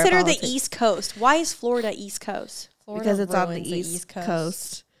 What's Better considered the politics. East Coast? Why is Florida East Coast? Florida Because it's on the ruins East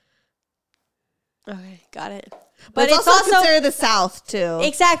Coast. Okay, got it. But it's also considered the South, too.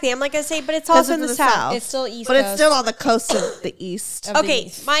 exactly. I'm like gonna say, but it's 'Cause also it's in the South. It's still East But Coast. it's still on the coast of the East. Of the Okay,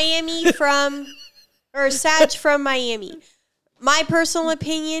 East. Miami from or Sag from Miami. My personal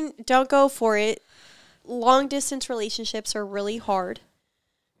opinion, don't go for it. Long distance relationships are really hard.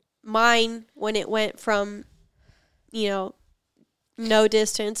 Mine, when it went from, no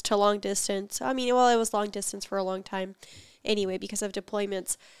distance to long distance. I mean, well, it was long distance for a long time anyway because of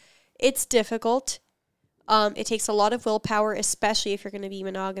deployments. It's difficult. It takes a lot of willpower, especially if you're going to be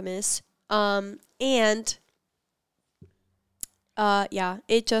monogamous. It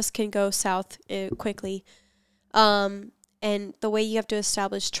just can go south quickly. And the way you have to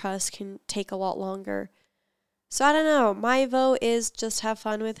establish trust can take a lot longer. So I don't know. My vote is just have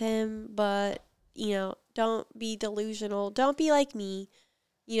fun with him, but, don't be delusional. Don't be like me.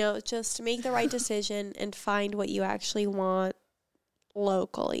 Just make the right decision and find what you actually want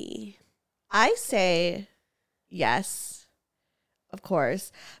locally. I say yes, of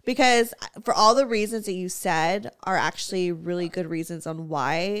course, because for all the reasons that you said are actually really good reasons on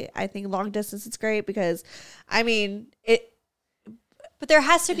why I think long distance is great because, But there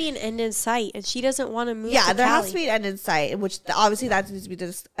has to be an end in sight, and she doesn't want to move. yeah, to there has Cali. to be an end in sight, which obviously that needs to be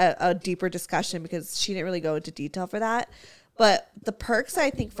just a deeper discussion because she didn't really go into detail for that. But the perks,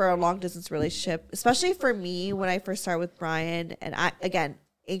 I think, for a long distance relationship, especially for me when I first started with Brian, and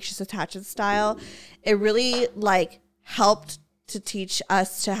anxious attachment style, it really helped to teach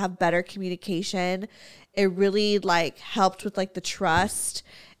us to have better communication. It really helped with the trust.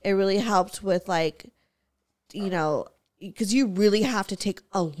 It really helped with because you really have to take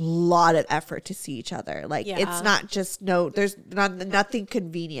a lot of effort to see each other. Like it's not just there's nothing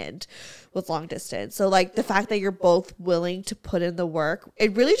convenient with long distance. So like the fact that you're both willing to put in the work,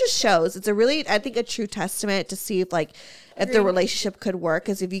 it really just shows. It's I think a true testament to see if the relationship could work.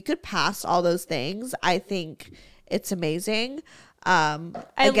 Because if you could pass all those things, I think it's amazing.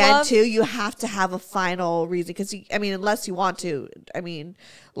 Too, you have to have a final reason because unless you want to,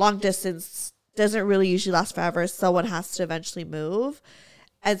 long distance doesn't really usually last forever. Someone has to eventually move.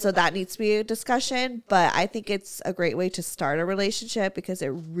 And so that needs to be a discussion. But I think it's a great way to start a relationship because it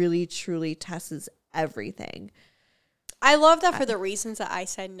really, truly tests everything. I love that for the reasons that I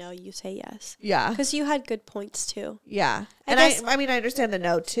said no, you say yes. Yeah. Because you had good points too. Yeah. I understand the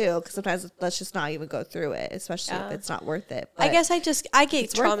no too, because sometimes let's just not even go through it, especially if it's not worth it. But I guess I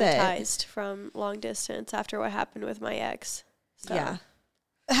get traumatized from long distance after what happened with my ex. So. Yeah.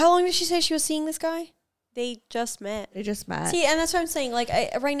 How long did she say she was seeing this guy? They just met. See, and that's what I'm saying. Like,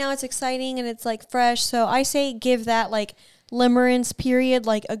 right now it's exciting and it's like fresh. So I say give that like limerence period,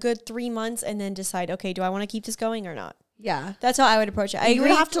 like a good 3 months, and then decide, okay, do I want to keep this going or not? Yeah. That's how I would approach it. You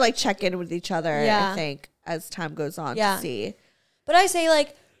would have to like check in with each other, I think, as time goes on to see. But I say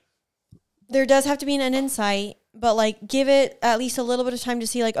like there does have to be an end in sight, but like give it at least a little bit of time to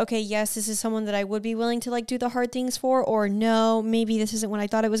see like, okay, yes, this is someone that I would be willing to like do the hard things for, or no, maybe this isn't what I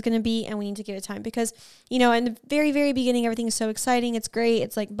thought it was going to be, and we need to give it time because, in the very, very beginning, everything is so exciting. It's great.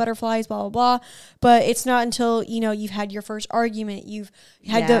 It's like butterflies, blah, blah, blah. But it's not until, you've had your first argument, you've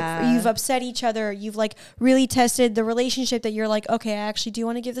upset each other, you've like really tested the relationship that you're like, okay, I actually do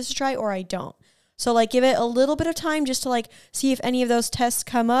want to give this a try or I don't. So like give it a little bit of time just to like see if any of those tests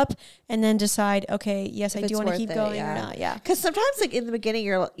come up and then decide, okay, yes, I do want to keep going or not. Yeah. Because sometimes like in the beginning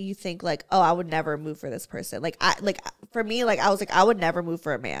you think like, oh, I would never move for this person. For me, I was like, I would never move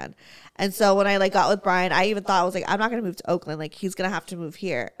for a man. And so when I like got with Brian, I even thought I was like, I'm not going to move to Oakland. Like he's going to have to move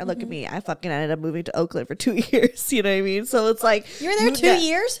here. And look at me. I fucking ended up moving to Oakland for 2 years. You know what I mean? So it's like. You were there 2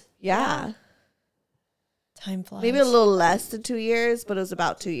 years? Yeah. Time flies. Maybe a little less than 2 years, but it was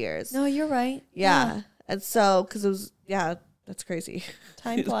about 2 years. No, you're right. Yeah. And so, because it was, that's crazy.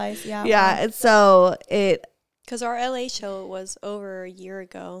 Time flies. Yeah. Yeah. And so because our LA show was over a year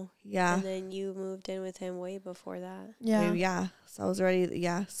ago. Yeah. And then you moved in with him way before that. Yeah. Yeah. So I was already,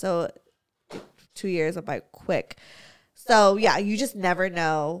 So 2 years, I'm like, quick. So yeah, you just never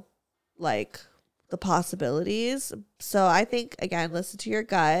know like the possibilities. So I think, again, listen to your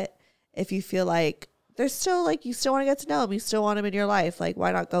gut. If you feel like there's still like, you still want to get to know him, you still want him in your life, like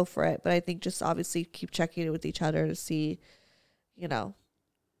why not go for it? But I think just obviously keep checking in with each other to see,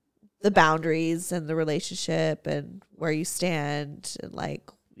 the boundaries and the relationship and where you stand and like,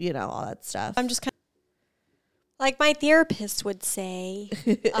 all that stuff. I'm just kind of like my therapist would say,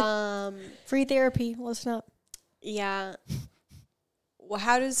 free therapy. Listen up. Yeah. Well,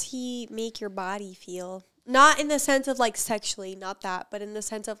 how does he make your body feel? Not in the sense of like sexually, not that, but in the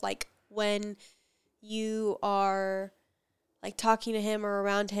sense of like when you are like talking to him or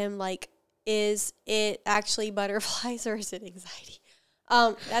around him, like, is it actually butterflies or is it anxiety?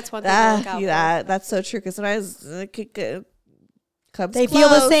 That's one thing to look out for. That's so true. Because sometimes they feel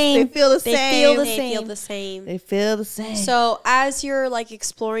the same. They feel the same. So as you're like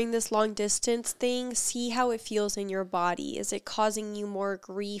exploring this long distance thing, see how it feels in your body. Is it causing you more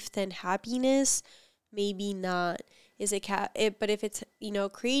grief than happiness? Maybe not. Is it but if it's,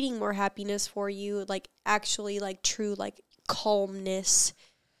 creating more happiness for you, like actually like true like calmness,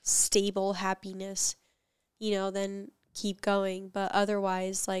 stable happiness, then keep going. But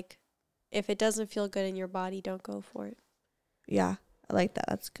otherwise, like if it doesn't feel good in your body, don't go for it. Yeah, I like that.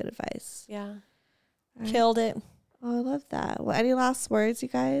 That's good advice. Yeah. Right. Killed it. Oh, I love that. Well, any last words, you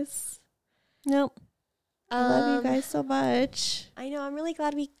guys? Nope. I love you guys so much. I know. I'm really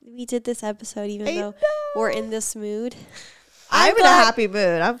glad we did this episode, even though we're in this mood. I'm in a happy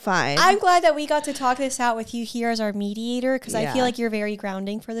mood. I'm fine. I'm glad that we got to talk this out with you here as our mediator because I feel like you're very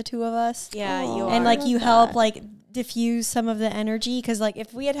grounding for the two of us. Yeah, you are. And like you help like diffuse some of the energy because like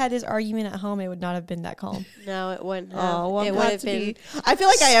if we had this argument at home, it would not have been that calm. No, it wouldn't have. Oh, well, it would have been. I feel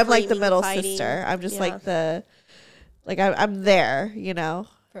like I am like the middle fighting. sister. I'm just like I'm there,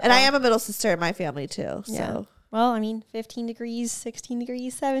 And I am a middle sister in my family too. So. Yeah. Well, 15 degrees, 16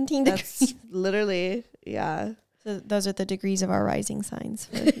 degrees, 17 That's degrees. literally, yeah. So those are the degrees of our rising signs.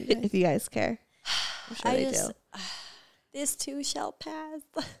 For if you guys care. I'm sure they do. This too shall pass.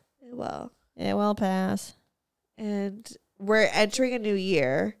 It will. It will pass. And we're entering a new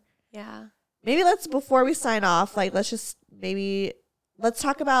year. Yeah. Maybe before we sign off, like let's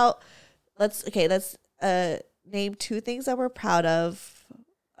talk about let's name 2 things that we're proud of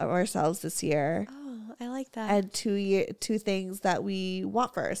ourselves this year. Oh, I like that. And 2 things that we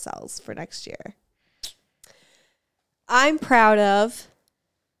want for ourselves for next year. I'm proud of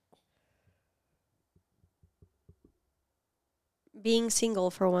being single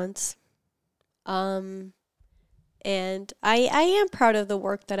for once. And I am proud of the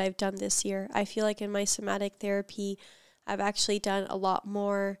work that I've done this year. I feel like in my somatic therapy, I've actually done a lot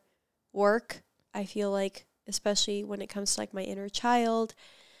more work. I feel like, especially when it comes to like my inner child,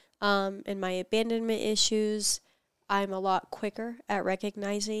 and my abandonment issues, I'm a lot quicker at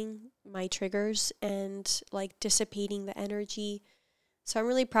recognizing my triggers and like dissipating the energy. So I'm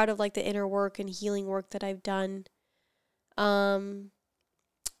really proud of like the inner work and healing work that I've done. I'm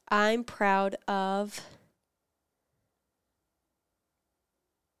proud of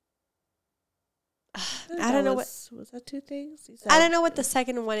I don't know what was that 2 things? I don't know what the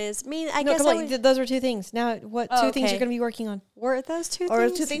second one is. I mean, I No, guess come on, those were 2 things. Now, what 2 things okay. you're going to be working on? Were those 2 or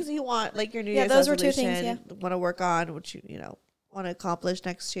things? 2 things that you want, like your New Yeah, Year's those were 2 resolution, things, want to work on, what you want to accomplish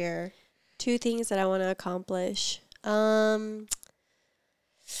next year. 2 things that I want to accomplish. I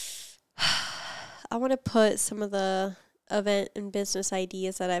want to put some of the event and business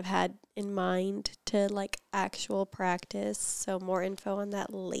ideas that I've had in mind to like actual practice. So more info on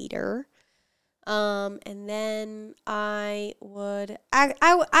that later. And then I would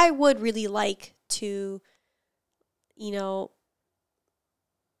really like to,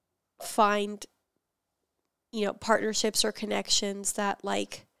 find, partnerships or connections that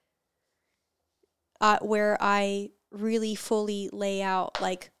like, where I really fully lay out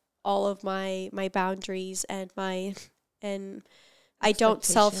like all of my boundaries and I don't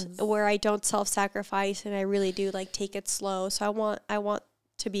self-sacrifice, and I really do like take it slow. So I want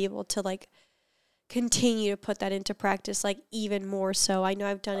to be able to like continue to put that into practice, like even more so. I know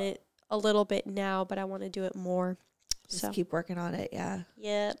I've done it a little bit now, but I want to do it more. Just keep working on it. Yeah.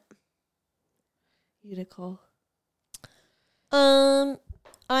 Yeah. You, Nicole. I'm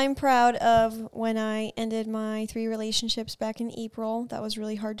proud of when I ended my 3 relationships back in April. That was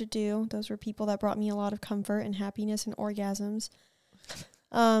really hard to do. Those were people that brought me a lot of comfort and happiness and orgasms.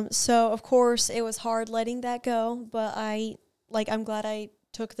 So of course it was hard letting that go, but I'm glad I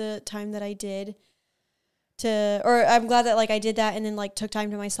took the time that I did I'm glad that like I did that and then like took time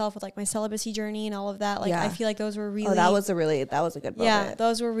to myself with like my celibacy journey and all of that. Like yeah. I feel like those were really that was a good moment. Yeah,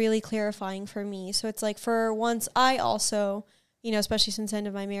 those were really clarifying for me. So it's like for once I also, especially since the end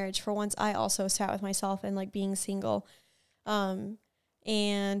of my marriage, for once I also sat with myself and like being single. And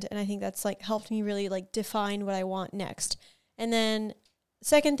I think that's like helped me really like define what I want next. And then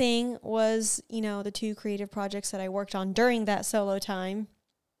second thing was, the 2 creative projects that I worked on during that solo time.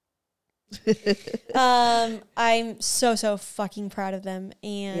 I'm so fucking proud of them,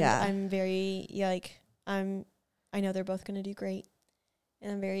 and I'm very I know they're both gonna do great, and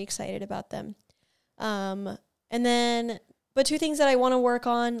I'm very excited about them. And then, but 2 things that I want to work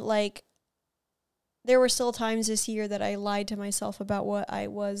on, like there were still times this year that I lied to myself about what I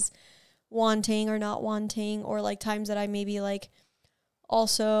was wanting or not wanting, or like times that I maybe like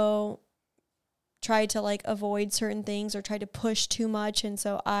also tried to like avoid certain things or tried to push too much, and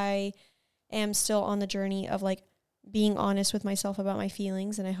so I am still on the journey of like being honest with myself about my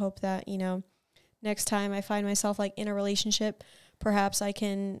feelings. And I hope that, next time I find myself like in a relationship, perhaps I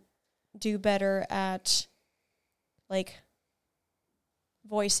can do better at like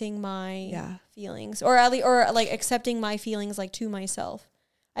voicing my feelings, or at least, or like accepting my feelings like to myself.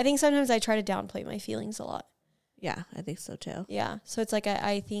 I think sometimes I try to downplay my feelings a lot. Yeah, I think so too. Yeah. So it's like,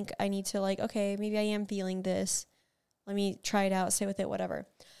 I think I need to like, okay, maybe I am feeling this. Let me try it out, stay with it, whatever.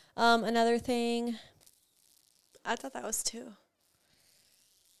 Another thing, I thought that was 2.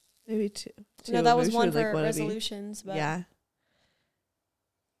 Maybe 2. No, that was one for resolutions. But yeah.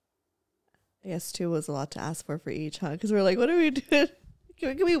 I guess 2 was a lot to ask for each, huh? Because we're like, what are we doing?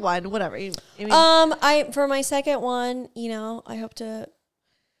 Give me 1, whatever. For my second one, I hope to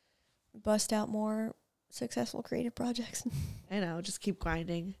bust out more successful creative projects. I know, just keep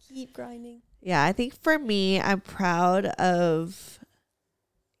grinding. Keep grinding. Yeah, I think for me, I'm proud of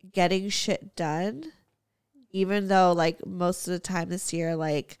getting shit done, even though like most of the time this year,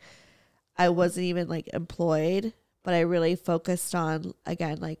 like I wasn't even like employed, but I really focused on,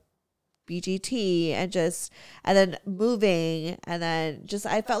 again, like BGT and then moving, and then just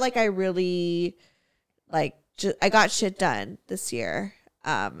I felt like I really like I got shit done this year,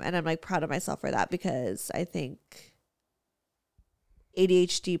 and I'm like proud of myself for that, because I think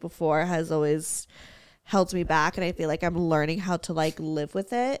ADHD before has always held me back, and I feel like I'm learning how to like live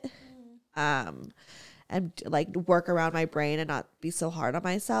with it, and like work around my brain and not be so hard on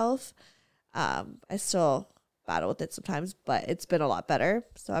myself. I still battle with it sometimes, but it's been a lot better,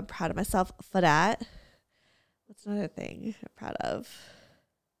 so I'm proud of myself for that. It's another thing I'm proud of.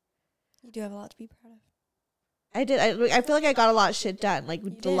 You do have a lot to be proud of. I did. I feel like I got a lot of shit done, like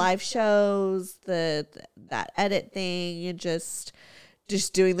with the live shows, that edit thing, and just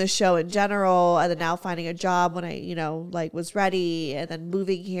doing the show in general, and then now finding a job when I, like was ready, and then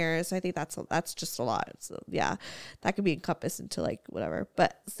moving here. So I think that's just a lot. So yeah, that could be encompassed into like whatever.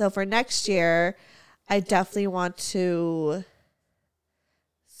 But so for next year, I definitely want to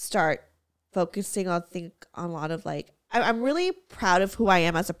start focusing on a lot of like, I'm really proud of who I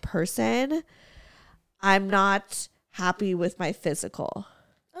am as a person. I'm not happy with my physical.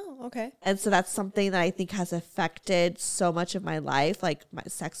 Oh, okay. And so that's something that I think has affected so much of my life, like my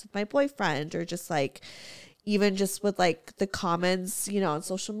sex with my boyfriend, or just like, even just with like the comments, on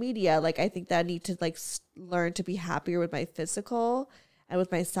social media. Like, I think that I need to like learn to be happier with my physical and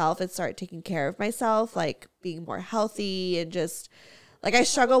with myself, and start taking care of myself, like being more healthy, and just like, I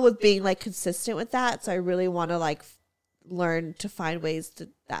struggle with being like consistent with that. So I really want to like learn to find ways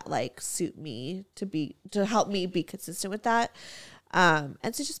that like suit me, to help me be consistent with that, and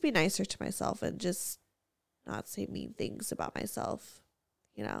to just be nicer to myself, and just not say mean things about myself,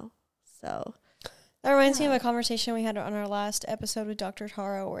 so that reminds me of a conversation we had on our last episode with Dr.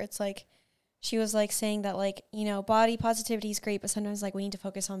 Taro, where it's like she was like saying that like, body positivity is great, but sometimes like we need to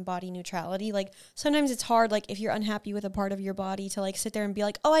focus on body neutrality. Like sometimes it's hard, like if you're unhappy with a part of your body, to like sit there and be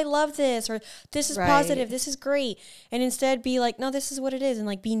like, oh, I love this, or this is positive, this is great. And instead be like, no, this is what it is. And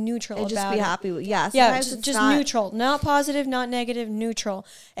like be neutral about it. And just be happy with, just neutral, not positive, not negative, neutral.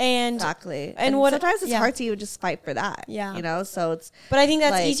 And exactly. And sometimes it's hard to even just fight for that. Yeah. So it's, but I think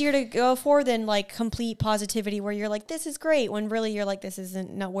that's like, easier to go for than like complete positivity, where you're like, this is great, when really you're like, this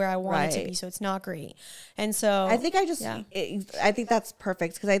isn't not where I want it to be. So it's not great. And so I think I think that's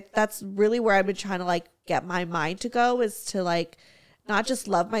perfect, because that's really where I've been trying to like get my mind to go, is to like not just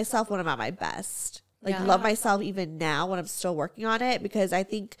love myself when I'm at my best, like love myself even now when I'm still working on it, because I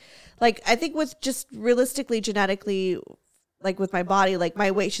think with just realistically, genetically, like with my body, like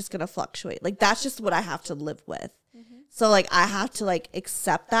my weight's just gonna fluctuate. Like that's just what I have to live with. So like I have to like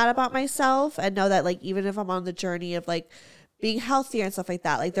accept that about myself, and know that like even if I'm on the journey of like being healthier and stuff like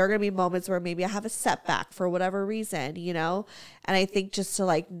that, like there are going to be moments where maybe I have a setback for whatever reason, and I think just to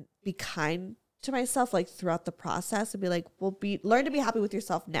like be kind to myself, like throughout the process, and be like, learn to be happy with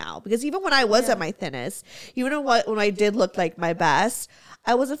yourself now. Because even when I was at my thinnest, even when I did look like my best,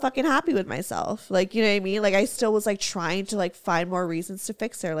 I wasn't fucking happy with myself. Like, you know what I mean? Like I still was like trying to like find more reasons to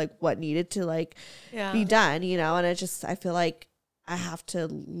fix it, or like what needed to like be done, and I feel like I have to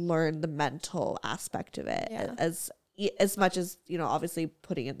learn the mental aspect of it as much as, obviously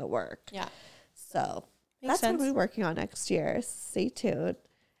putting in the work. Yeah. So that's what we'll be working on next year. Stay tuned.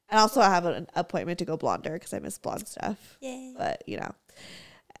 And also I have an appointment to go blonder, because I miss blonde stuff. Yay. But,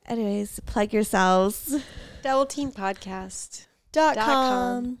 anyways, plug yourselves.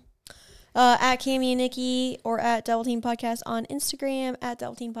 DoubleTeamPodcast.com. At Cami and Niki, or at Double Team Podcast on Instagram, at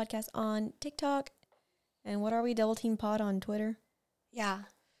Double Team Podcast on TikTok. And what are we? Double Team Pod on Twitter? Yeah.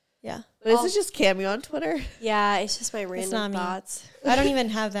 Yeah. But is it just Cami on Twitter? Yeah, it's just my random thoughts. I don't even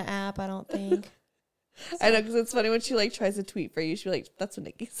have the app, I don't think. I know, because it's funny when she like tries to tweet for you. She'll be like, that's what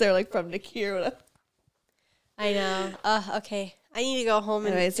Niki. So like from Niki or whatever. I know. Okay. I need to go home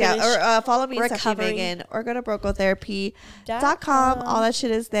and or follow me, Stephanie Megan, or go to brocotherapy.com. All that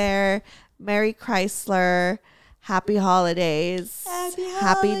shit is there. Merry Chrysler. Happy holidays.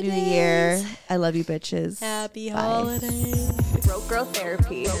 Happy New Year. I love you, bitches. Happy holidays. Broke Girl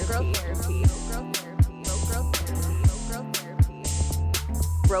Therapy.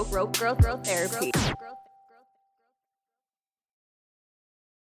 Broke Girl Therapy.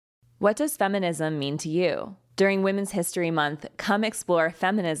 What does feminism mean to you? During Women's History Month, come explore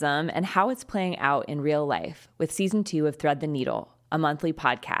feminism and how it's playing out in real life with Season 2 of Thread the Needle, a monthly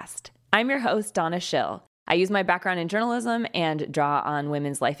podcast. I'm your host, Donna Schill. I use my background in journalism and draw on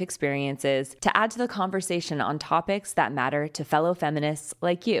women's life experiences to add to the conversation on topics that matter to fellow feminists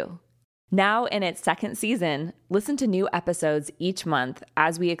like you. Now in its second season, listen to new episodes each month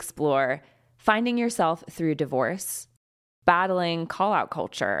as we explore finding yourself through divorce, battling call-out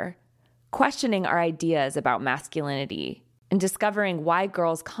culture, questioning our ideas about masculinity, and discovering why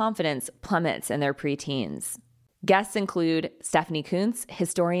girls' confidence plummets in their preteens. Guests include Stephanie Kuntz,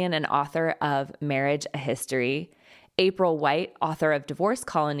 historian and author of Marriage, a History, April White, author of Divorce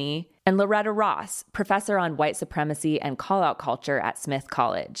Colony, and Loretta Ross, professor on white supremacy and call-out culture at Smith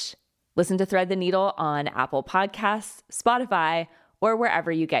College. Listen to Thread the Needle on Apple Podcasts, Spotify, or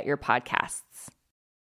wherever you get your podcasts.